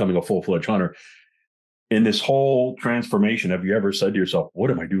and becoming a full-fledged hunter. In this whole transformation, have you ever said to yourself,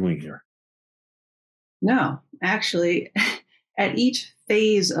 what am I doing here? No, actually, at each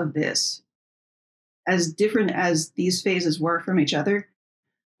phase of this, as different as these phases were from each other,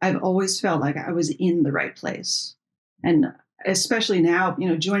 I've always felt like I was in the right place. And especially now,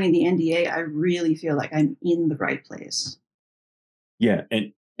 joining the NDA, I really feel like I'm in the right place. Yeah.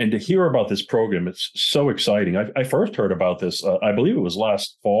 And to hear about this program, it's so exciting. I first heard about this, I believe it was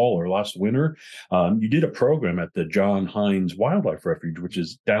last fall or last winter. You did a program at the John Hines Wildlife Refuge, which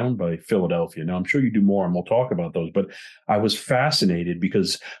is down by Philadelphia. Now, I'm sure you do more and we'll talk about those, but I was fascinated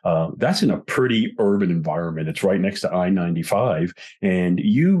because that's in a pretty urban environment. It's right next to I-95. And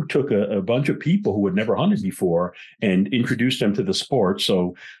you took a bunch of people who had never hunted before and introduced them to the sport.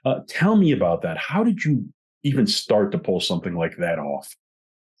 So tell me about that. How did you even start to pull something like that off?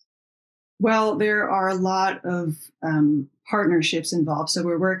 Well, there are a lot of partnerships involved. So the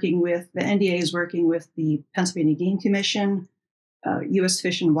NDA is working with the Pennsylvania Game Commission, U.S.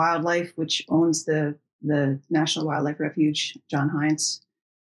 Fish and Wildlife, which owns the National Wildlife Refuge, John Hines.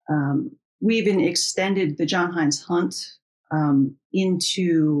 We even extended the John Hines hunt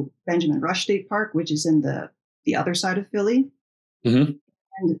into Benjamin Rush State Park, which is in the other side of Philly. Mm-hmm.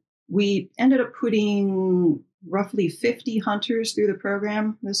 And we ended up putting roughly 50 hunters through the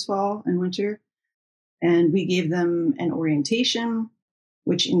program this fall and winter. And we gave them an orientation,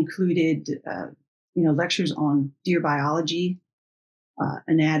 which included, lectures on deer biology,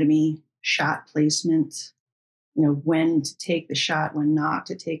 anatomy, shot placement, when to take the shot, when not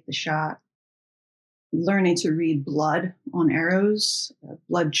to take the shot, learning to read blood on arrows,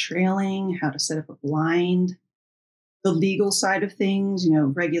 blood trailing, how to set up a blind, the legal side of things,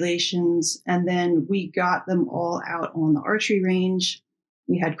 regulations. And then we got them all out on the archery range.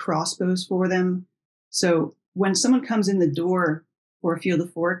 We had crossbows for them. So when someone comes in the door for a field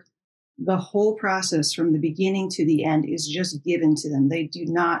of fork, the whole process from the beginning to the end is just given to them. They do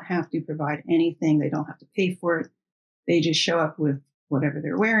not have to provide anything. They don't have to pay for it. They just show up with whatever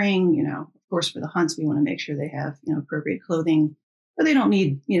they're wearing. Of course, for the hunts, we want to make sure they have, appropriate clothing, but they don't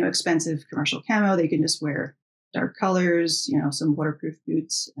need, expensive commercial camo. They can just wear dark colors, some waterproof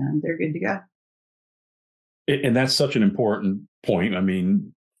boots, and they're good to go. And that's such an important point. I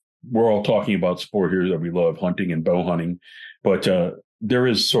mean, we're all talking about sport here that we love, hunting and bow hunting, but there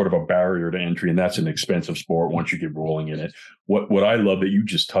is sort of a barrier to entry, and that's an expensive sport once you get rolling in it. What I love that you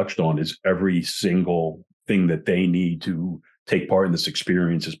just touched on is every single thing that they need to take part in this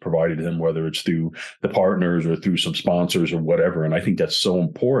experience is provided to them, whether it's through the partners or through some sponsors or whatever. And I think that's so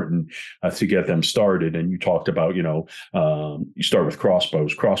important to get them started. And you talked about, you start with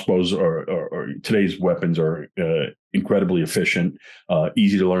crossbows. Crossbows are today's weapons are incredibly efficient,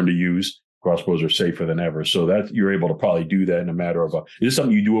 easy to learn to use. Crossbows are safer than ever. So that you're able to probably do that in a matter of is this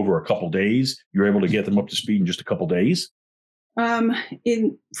something you do over a couple of days? You're able to get them up to speed in just a couple of days?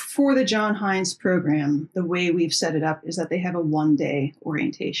 For the John Hines program, the way we've set it up is that they have a 1-day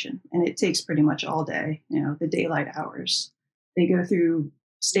orientation, and it takes pretty much all day, the daylight hours. They go through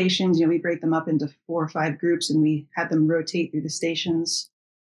stations, we break them up into 4 or 5 groups, and we have them rotate through the stations.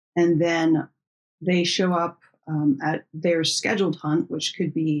 And then they show up at their scheduled hunt, which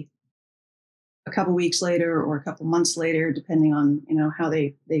could be a couple weeks later or a couple months later, depending on, how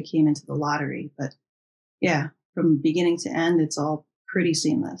they came into the lottery. But yeah, from beginning to end, it's all pretty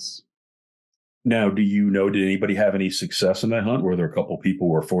seamless. Now, do you know, did anybody have any success in that hunt? Were there a couple people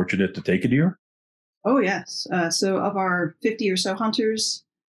who were fortunate to take a deer? Oh, yes. So of our 50 or so hunters,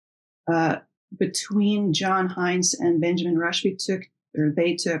 between John Hines and Benjamin Rush, they took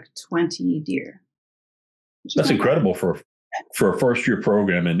 20 deer. That's incredible for a first year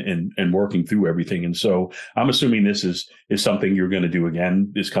program and working through everything. And so I'm assuming this is something you're going to do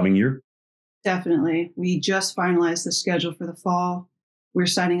again this coming year. Definitely. We just finalized the schedule for the fall. We're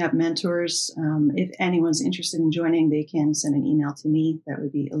signing up mentors. If anyone's interested in joining, they can send an email to me. That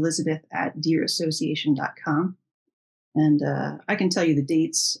would be elizabeth@deerassociation.com. And I can tell you the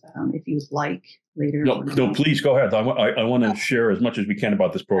dates if you would like later. No, please go ahead. I want to share as much as we can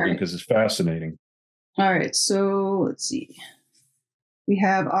about this program because it's fascinating. All right. So let's see. We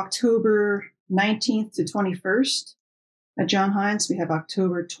have October 19th to 21st at John Hines. We have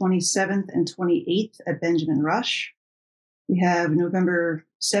October 27th and 28th at Benjamin Rush. We have November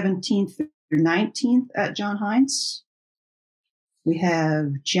 17th through 19th at John Hines. We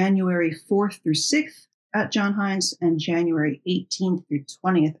have January 4th through 6th at John Hines and January 18th through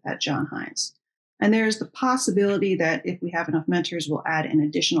 20th at John Hines. And there's the possibility that if we have enough mentors, we'll add an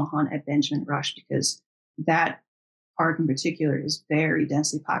additional hunt at Benjamin Rush because that park in particular is very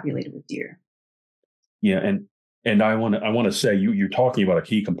densely populated with deer. Yeah, and I want to say you're talking about a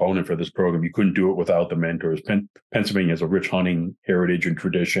key component for this program. You couldn't do it without the mentors. Pennsylvania has a rich hunting heritage and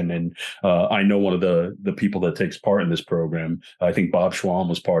tradition, and I know one of the people that takes part in this program. I think Bob Schwalm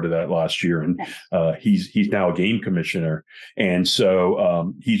was part of that last year, and he's now a game commissioner, and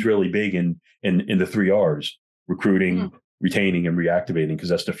so he's really big in the 3 R's: recruiting, retaining, and reactivating, because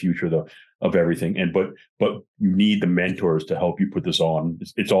that's the future of everything. And but you need the mentors to help you put this on.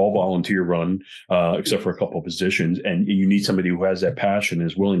 It's all volunteer run, except for a couple of positions, and you need somebody who has that passion and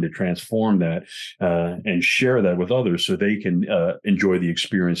is willing to transform that and share that with others so they can enjoy the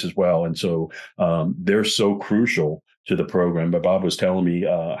experience as well. And so they're so crucial to the program. But Bob was telling me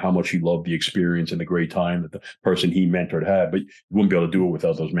how much he loved the experience and the great time that the person he mentored had, but you wouldn't be able to do it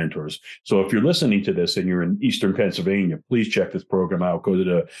without those mentors. So if you're listening to this and you're in Eastern Pennsylvania, please check this program out. Go to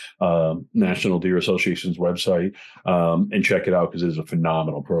the National Deer Association's website and check it out because it's a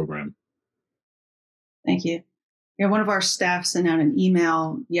phenomenal program. Thank you. Yeah, one of our staff sent out an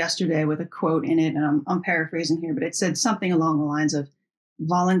email yesterday with a quote in it, and I'm paraphrasing here, but it said something along the lines of,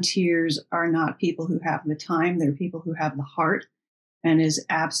 volunteers are not people who have the time, they're people who have the heart, and is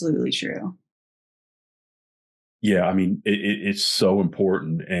absolutely true. Yeah, I mean, it's so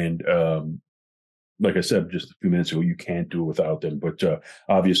important. And like I said just a few minutes ago, you can't do it without them. But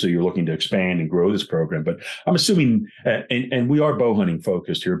obviously, you're looking to expand and grow this program. But I'm assuming, and we are bow hunting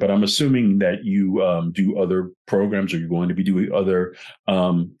focused here, but I'm assuming that you do other programs, or you're going to be doing other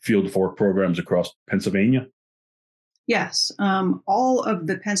field fork programs across Pennsylvania? Yes. All of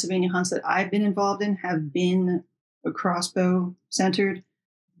the Pennsylvania hunts that I've been involved in have been crossbow centered.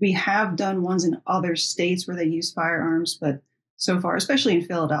 We have done ones in other states where they use firearms, but so far, especially in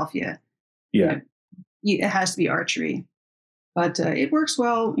Philadelphia, it has to be archery. But it works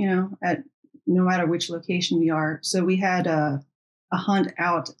well, at no matter which location we are. So we had a hunt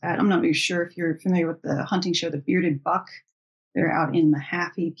out at, I'm not really sure if you're familiar with the hunting show, The Bearded Buck. They're out in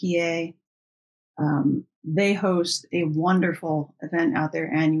Mahaffey, PA. They host a wonderful event out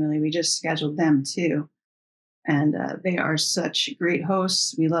there annually. We just scheduled them too. And they are such great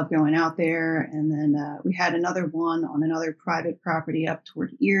hosts. We love going out there. And then we had another one on another private property up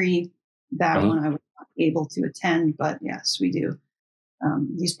toward Erie. That one I was not able to attend, but yes, we do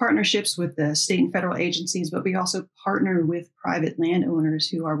these partnerships with the state and federal agencies, but we also partner with private landowners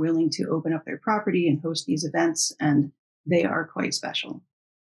who are willing to open up their property and host these events. And they are quite special.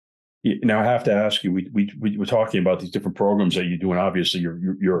 Now, I have to ask you, we were talking about these different programs that you do, and obviously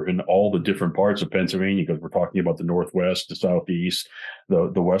you're in all the different parts of Pennsylvania, because we're talking about the Northwest, the Southeast, the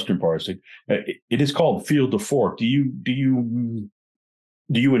Western parts. It is called Field to Fork. Do you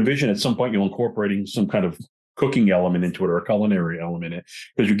envision at some point you'll incorporating some kind of cooking element into it, or a culinary element in it?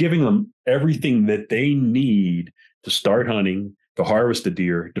 Because you're giving them everything that they need to start hunting, to harvest a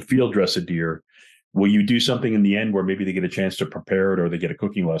deer, to field dress a deer. Will you do something in the end where maybe they get a chance to prepare it, or they get a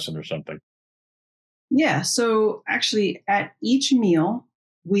cooking lesson or something? Yeah. So actually at each meal,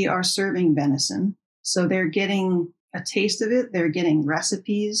 we are serving venison. So they're getting a taste of it. They're getting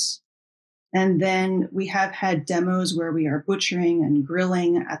recipes. And then we have had demos where we are butchering and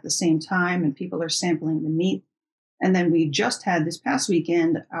grilling at the same time, and people are sampling the meat. And then we just had this past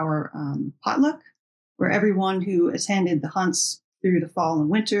weekend our potluck, where everyone who attended the hunts through the fall and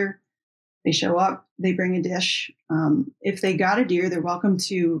winter, they show up, they bring a dish. If they got a deer, they're welcome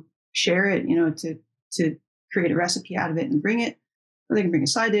to share it, to create a recipe out of it and bring it. or they can bring a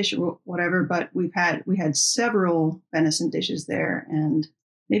side dish or whatever. But we had several venison dishes there, and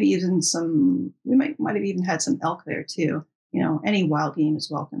maybe even we might have even had some elk there too. Any wild game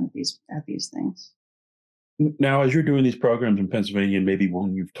is welcome at these things. Now, as you're doing these programs in Pennsylvania, and maybe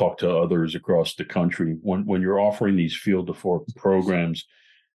when you've talked to others across the country, when you're offering these field to fork programs,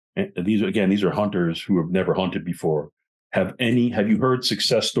 and these are hunters who have never hunted before. Have you heard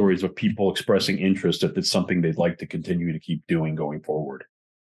success stories of people expressing interest if it's something they'd like to continue to keep doing going forward?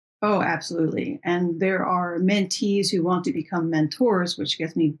 Oh, absolutely. And there are mentees who want to become mentors, which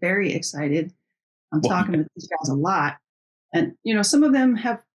gets me very excited. I'm talking with these guys a lot. And, some of them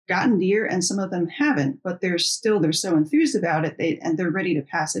have gotten deer and some of them haven't, but they're so enthused about it. They're ready to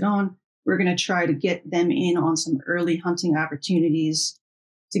pass it on. We're going to try to get them in on some early hunting opportunities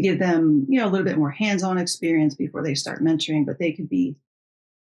to give them, a little bit more hands-on experience before they start mentoring, but they could be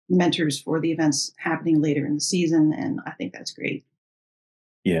mentors for the events happening later in the season. And I think that's great.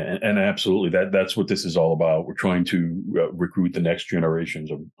 Yeah, and absolutely. That's what this is all about. We're trying to recruit the next generations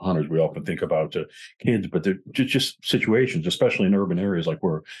of hunters. We often think about kids, but they're just situations, especially in urban areas like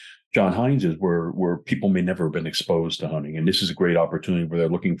where John Hines is, where people may never have been exposed to hunting. And this is a great opportunity where they're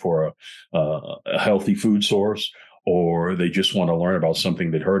looking for a healthy food source, or they just want to learn about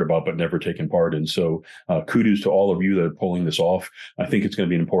something they'd heard about but never taken part in. So kudos to all of you that are pulling this off. I think it's going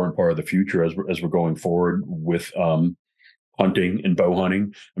to be an important part of the future as we're going forward with hunting and bow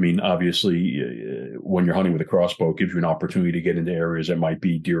hunting. I mean, obviously, when you're hunting with a crossbow, it gives you an opportunity to get into areas that might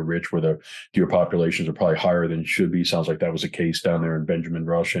be deer rich, where the deer populations are probably higher than it should be. Sounds like that was the case down there in Benjamin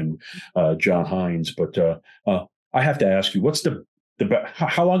Rush and John Hines. But I have to ask you, what's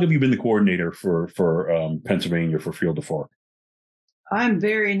how long have you been the coordinator for Pennsylvania for Field to Fork? I'm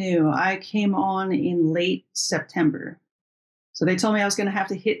very new. I came on in late September. So they told me I was going to have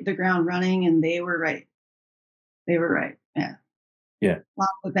to hit the ground running, and they were right. Yeah. Yeah.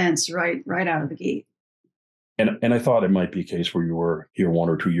 Lots of events right out of the gate. And I thought it might be a case where you were here 1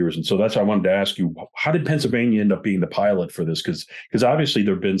 or 2 years. And so that's why I wanted to ask you, how did Pennsylvania end up being the pilot for this? Because obviously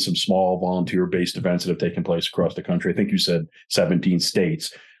there have been some small volunteer-based events that have taken place across the country. I think you said 17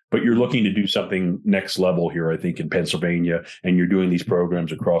 states, but you're looking to do something next level here, I think, in Pennsylvania, and you're doing these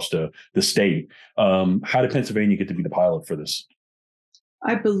programs across the state. How did Pennsylvania get to be the pilot for this?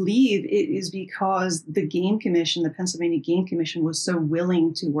 I believe it is because the Pennsylvania Game Commission, was so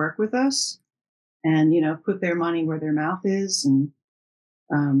willing to work with us and, put their money where their mouth is. And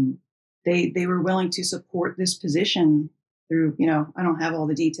they were willing to support this position through, I don't have all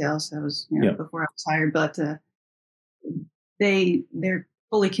the details. That was, before I was hired, but they're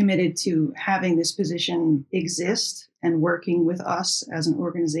fully committed to having this position exist and working with us as an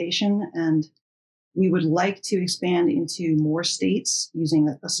organization. And we would like to expand into more states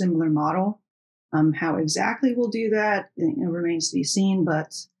using a similar model. How exactly we'll do that, remains to be seen,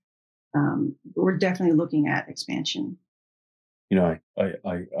 but we're definitely looking at expansion. I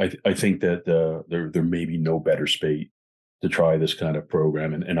think that there may be no better state to try this kind of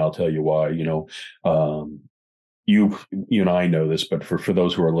program, and I'll tell you why. You and I know this, but for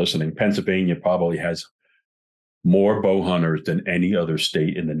those who are listening, Pennsylvania probably has more bow hunters than any other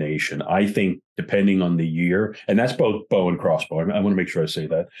state in the nation. I think, depending on the year, and that's both bow and crossbow. I want to make sure I say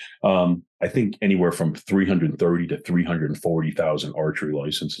that. I think anywhere from 330 to 340,000 archery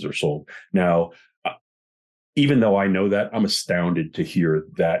licenses are sold. Now, even though I know that, I'm astounded to hear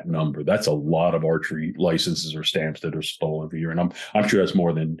that number. That's a lot of archery licenses or stamps that are stolen every year, and I'm sure that's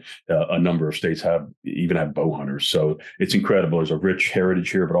more than a number of states have bow hunters. So it's incredible. There's a rich heritage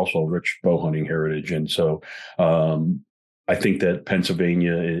here, but also a rich bow hunting heritage, and so I think that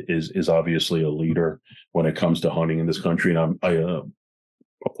Pennsylvania is obviously a leader when it comes to hunting in this country, and I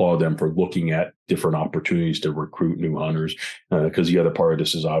applaud them for looking at different opportunities to recruit new hunters, because the other part of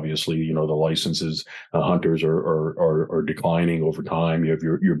this is obviously, the licenses, hunters are declining over time. You have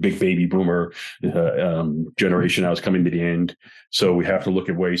your big baby boomer generation now is coming to the end. So we have to look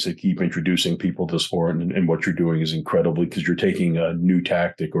at ways to keep introducing people to the sport, and what you're doing is incredibly, because you're taking a new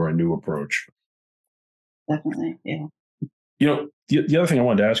tactic or a new approach. Definitely. Yeah. The other thing I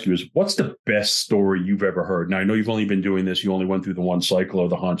wanted to ask you is, what's the best story you've ever heard? Now, I know you've only been doing this. You only went through the one cycle of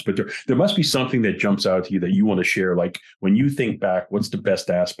the hunts, but there must be something that jumps out to you that you want to share. Like, when you think back, what's the best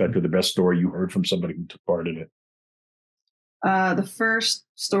aspect or the best story you heard from somebody who took part in it? The first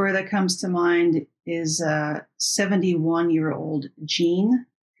story that comes to mind is a 71-year-old Jean,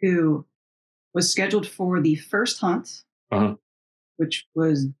 who was scheduled for the first hunt, which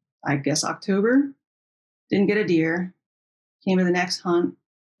was, I guess, October. Didn't get a deer. Came to the next hunt,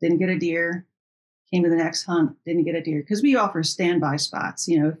 didn't get a deer. Came to the next hunt, didn't get a deer. Because we offer standby spots.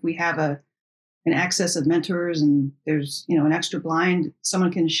 If we have a an excess of mentors and there's, an extra blind,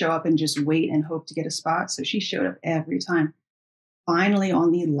 someone can show up and just wait and hope to get a spot. So she showed up every time. Finally,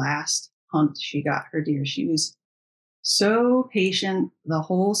 on the last hunt, she got her deer. She was so patient the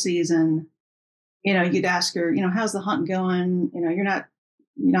whole season. You'd ask her, how's the hunt going? You're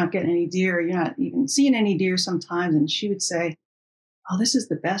not getting any deer. You're not even seeing any deer sometimes. And she would say, oh, this is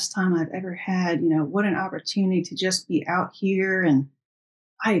the best time I've ever had. What an opportunity to just be out here. And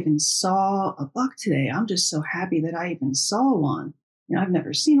I even saw a buck today. I'm just so happy that I even saw one. I've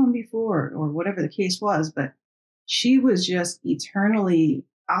never seen one before or whatever the case was, but she was just eternally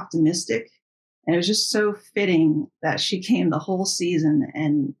optimistic. And it was just so fitting that she came the whole season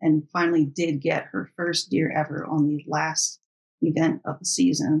and finally did get her first deer ever on the last event of the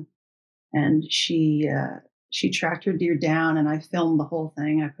season. And she tracked her deer down, and I filmed the whole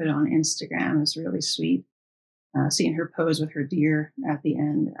thing. I put it on Instagram. It was really sweet. Seeing her pose with her deer at the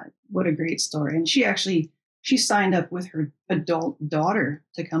end. What a great story. And she signed up with her adult daughter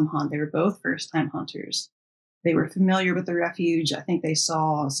to come hunt. They were both first-time hunters. They were familiar with the refuge. I think they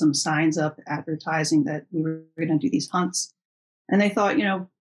saw some signs up advertising that we were going to do these hunts. And they thought,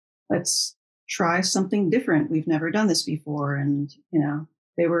 let's try something different. We've never done this before. And,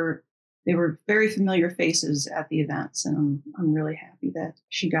 they were very familiar faces at the events. And I'm really happy that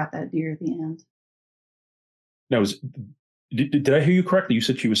she got that deer at the end. Now, did I hear you correctly? You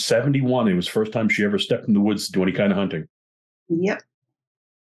said she was 71. It was the first time she ever stepped in the woods to do any kind of hunting. Yep.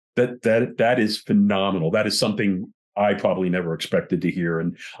 That is phenomenal. That is something I probably never expected to hear.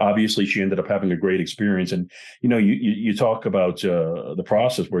 And obviously she ended up having a great experience. And, you talk about the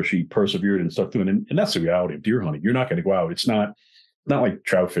process where she persevered and stuck through it. And that's the reality of deer hunting. You're not going to go out. It's not like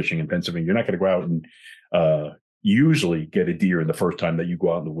trout fishing in Pennsylvania. You're not going to go out and usually get a deer in the first time that you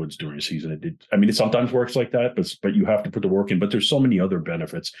go out in the woods during a season. It sometimes works like that, but you have to put the work in. But there's so many other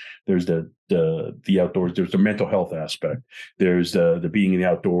benefits. There's the outdoors. There's the mental health aspect. There's the being in the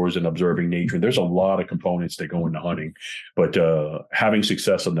outdoors and observing nature. And there's a lot of components that go into hunting. But having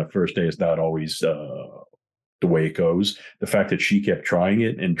success on the first day is not always the way it goes. The fact that she kept trying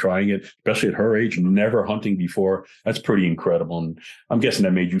it, especially at her age, never hunting before, that's pretty incredible. And I'm guessing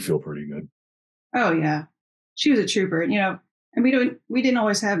that made you feel pretty good. Oh yeah. She was a trooper, and we didn't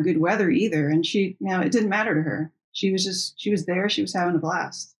always have good weather either. And she, it didn't matter to her. She was there. She was having a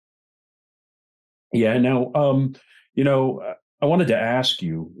blast. Yeah. Now, I wanted to ask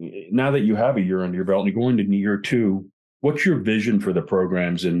you, now that you have a year under your belt and you're going to year 2, what's your vision for the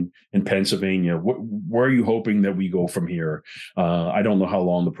programs in Pennsylvania? Where are you hoping that we go from here? I don't know how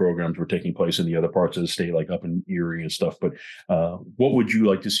long the programs were taking place in the other parts of the state, like up in Erie and stuff, but what would you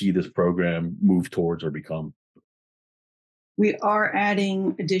like to see this program move towards or become? We are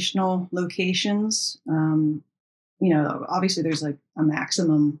adding additional locations. Obviously there's like a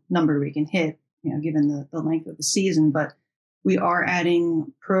maximum number we can hit, given the length of the season, but we are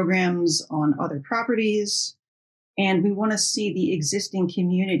adding programs on other properties. And we want to see the existing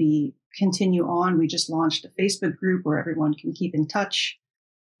community continue on. We just launched a Facebook group where everyone can keep in touch.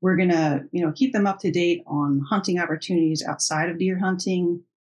 We're going to, keep them up to date on hunting opportunities outside of deer hunting.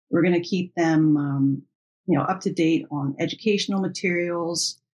 We're going to keep them, up to date on educational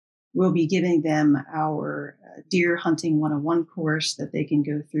materials. We'll be giving them our deer hunting 101 course that they can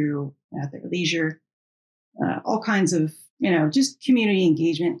go through at their leisure. All kinds of, just community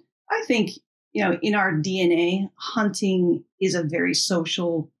engagement. I think, in our DNA, hunting is a very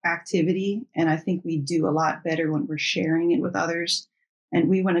social activity. And I think we do a lot better when we're sharing it with others. And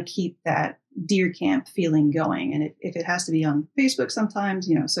we want to keep that deer camp feeling going. And if it has to be on Facebook sometimes,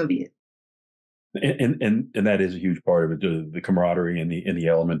 so be it. And that is a huge part of it, the camaraderie and the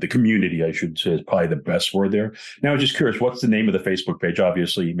element, the community, I should say, is probably the best word there. Now, I'm just curious, what's the name of the Facebook page?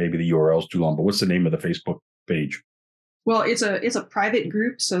 Obviously, maybe the URL is too long, but what's the name of the Facebook page? Well, it's a private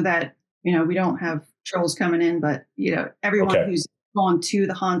group so that, we don't have trolls coming in, but, everyone who's gone to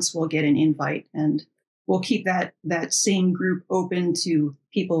the hunts will get an invite, and we'll keep that same group open to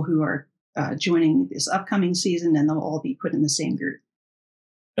people who are joining this upcoming season, and they'll all be put in the same group.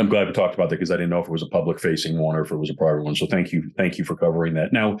 I'm glad we talked about that because I didn't know if it was a public facing one or if it was a private one. So thank you for covering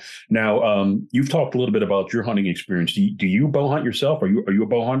that. Now, you've talked a little bit about your hunting experience. Do you bow hunt yourself? Are you a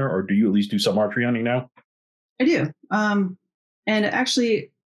bow hunter, or do you at least do some archery hunting now? I do. And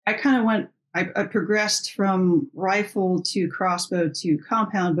actually, I kind of went. I progressed from rifle to crossbow to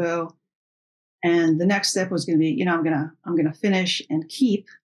compound bow, and the next step was going to be, I'm gonna finish and keep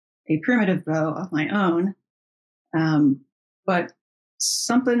a primitive bow of my own. But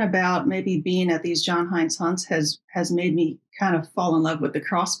something about maybe being at these John Hines hunts has made me kind of fall in love with the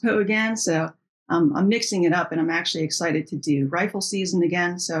crossbow again. So I'm mixing it up, and I'm actually excited to do rifle season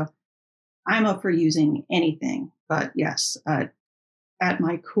again. So I'm up for using anything, but yes, at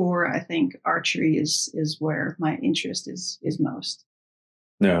my core, I think archery is where my interest is most.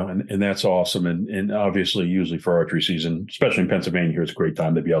 No, and that's awesome. And obviously, usually for archery season, especially in Pennsylvania, here, it's a great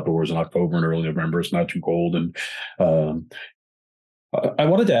time to be outdoors in October and early November. It's not too cold. And I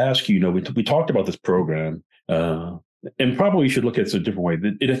wanted to ask you, we talked about this program, and probably should look at it a different way.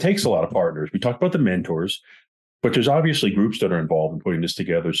 It takes a lot of partners. We talked about the mentors, but there's obviously groups that are involved in putting this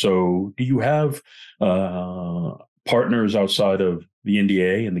together. So do you have partners outside of the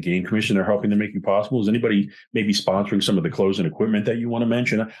NDA and the Game Commission that are helping to make it possible? Is anybody maybe sponsoring some of the clothes and equipment that you want to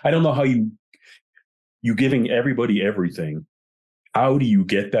mention? I don't know how you giving everybody everything. How do you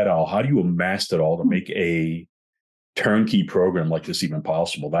get that all? How do you amass that all to make a turnkey program like this even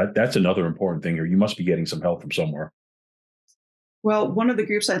possible? That's another important thing here. You must be getting some help from somewhere. Well, one of the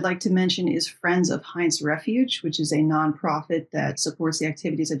groups I'd like to mention is Friends of Heinz Refuge, which is a nonprofit that supports the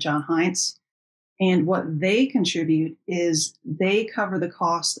activities of John Heinz. And what they contribute is they cover the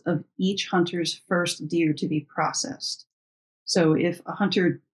cost of each hunter's first deer to be processed. So if a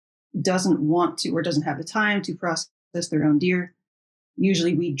hunter doesn't want to or doesn't have the time to process their own deer,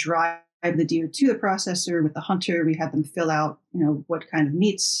 usually we drive the deer to the processor with the hunter. We have them fill out, what kind of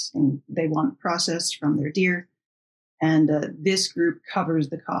meats and they want processed from their deer. And this group covers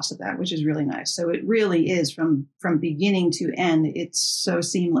the cost of that, which is really nice. So it really is from beginning to end. It's so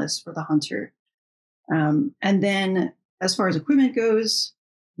seamless for the hunter. And then as far as equipment goes,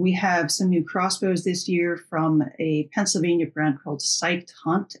 we have some new crossbows this year from a Pennsylvania brand called Syked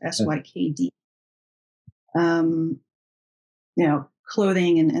Hunt, SYKD.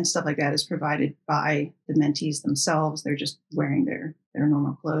 Clothing and stuff like that is provided by the mentees themselves. They're just wearing their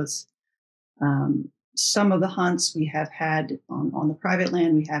normal clothes. Some of the hunts we have had on the private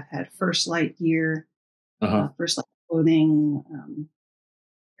land, we have had First Light gear, First Light clothing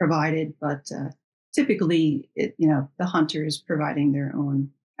provided, but typically, the hunter is providing their own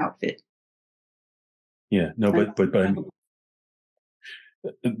outfit. Yeah, no, but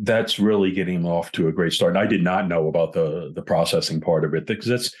that's really getting them off to a great start. And I did not know about the processing part of it,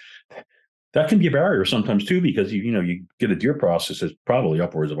 because that can be a barrier sometimes too, because you get a deer process, it's probably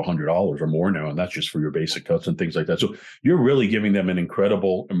upwards of $100 or more now, and that's just for your basic cuts and things like that. So you're really giving them an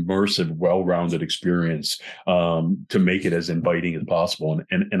incredible, immersive, well-rounded experience to make it as inviting as possible,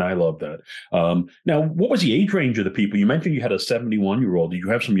 and I love that. Now, what was the age range of the people? You mentioned you had a 71-year-old. Did you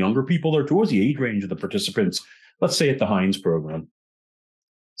have some younger people there too? What was the age range of the participants, let's say, at the Heinz program?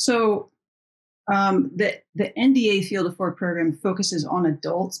 So the NDA Field of Fork program focuses on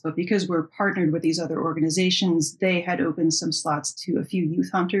adults, but because we're partnered with these other organizations, they had opened some slots to a few youth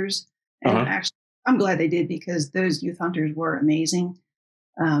hunters. And actually, I'm glad they did, because those youth hunters were amazing.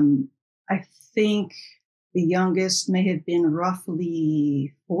 I think the youngest may have been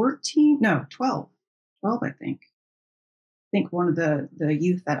roughly 12, I think. I think one of the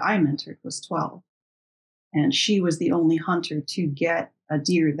youth that I mentored was 12. And she was the only hunter to get a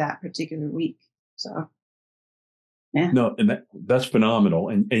deer that particular week. So, yeah. No, and that's phenomenal.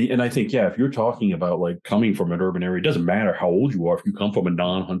 And I think, if you're talking about like coming from an urban area, it doesn't matter how old you are. If you come from a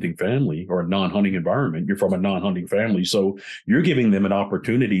non-hunting family or a non-hunting environment, you're from a non-hunting family. So you're giving them an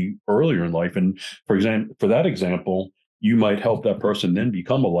opportunity earlier in life. And for that example, you might help that person then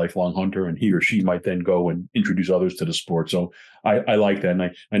become a lifelong hunter, and he or she might then go and introduce others to the sport. So I like that.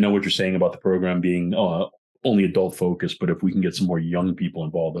 And I know what you're saying about the program being only adult focused, but if we can get some more young people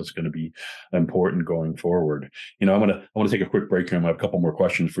involved, that's going to be important going forward. I want to take a quick break here. I have a couple more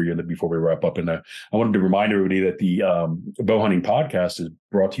questions for you before we wrap up. And I wanted to remind everybody that the bow hunting podcast is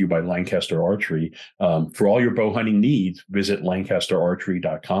brought to you by Lancaster Archery. For all your bow hunting needs, visit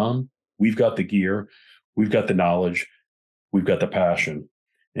lancasterarchery.com. We've got the gear, we've got the knowledge, we've got the passion.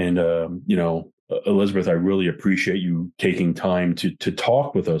 And Elizabeth, I really appreciate you taking time to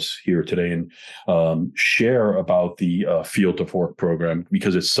talk with us here today and share about the Field to Fork program,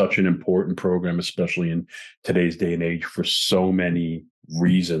 because it's such an important program, especially in today's day and age, for so many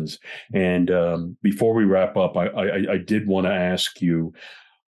reasons. And before we wrap up, I did want to ask you,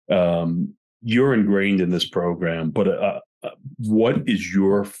 you're ingrained in this program, but what is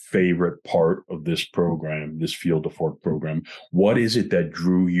your favorite part of this program, this Field to Fork program? What is it that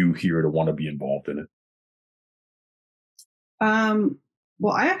drew you here to want to be involved in it?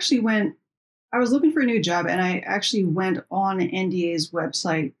 Well, I was looking for a new job, and I actually went on NDA's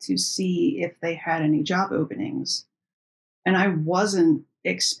website to see if they had any job openings. And I wasn't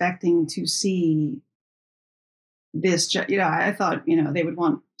expecting to see this job. I thought, they would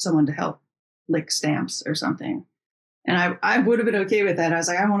want someone to help lick stamps or something. And I would have been okay with that. I was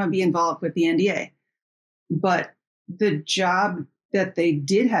like, I want to be involved with the NDA. But the job that they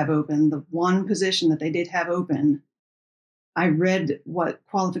did have open, the one position that they did have open, I read what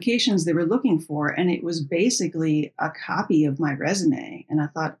qualifications they were looking for, and it was basically a copy of my resume. And I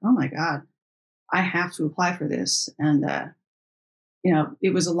thought, oh my God, I have to apply for this. And,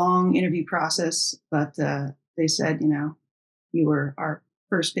 it was a long interview process, but they said, you were our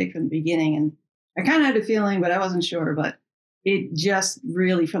first pick from the beginning. And I kind of had a feeling, but I wasn't sure. But it just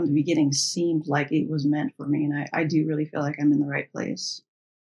really, from the beginning, seemed like it was meant for me. And I do really feel like I'm in the right place.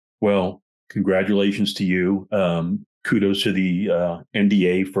 Well, congratulations to you. Kudos to the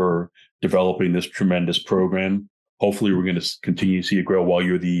NDA for developing this tremendous program. Hopefully, we're going to continue to see it grow. While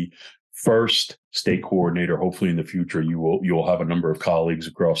you're the first state coordinator, hopefully in the future you'll have a number of colleagues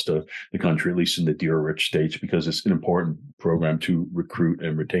across the country, at least in the deer-rich states, because it's an important program to recruit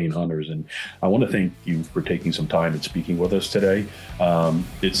and retain hunters. And I want to thank you for taking some time and speaking with us today.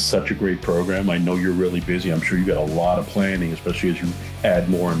 It's such a great program. I know you're really busy. I'm sure you got a lot of planning, especially as you add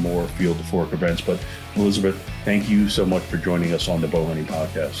more and more Field to Fork events. But Elizabeth, thank you so much for joining us on the Bowhunting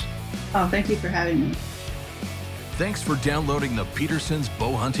Podcast. Oh, thank you for having me. Thanks for downloading the Peterson's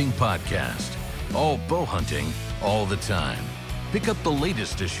Bowhunting Podcast. All bow hunting, all the time. Pick up the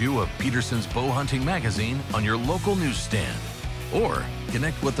latest issue of Peterson's Bowhunting magazine on your local newsstand, or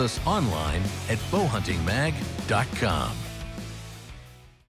connect with us online at bowhuntingmag.com.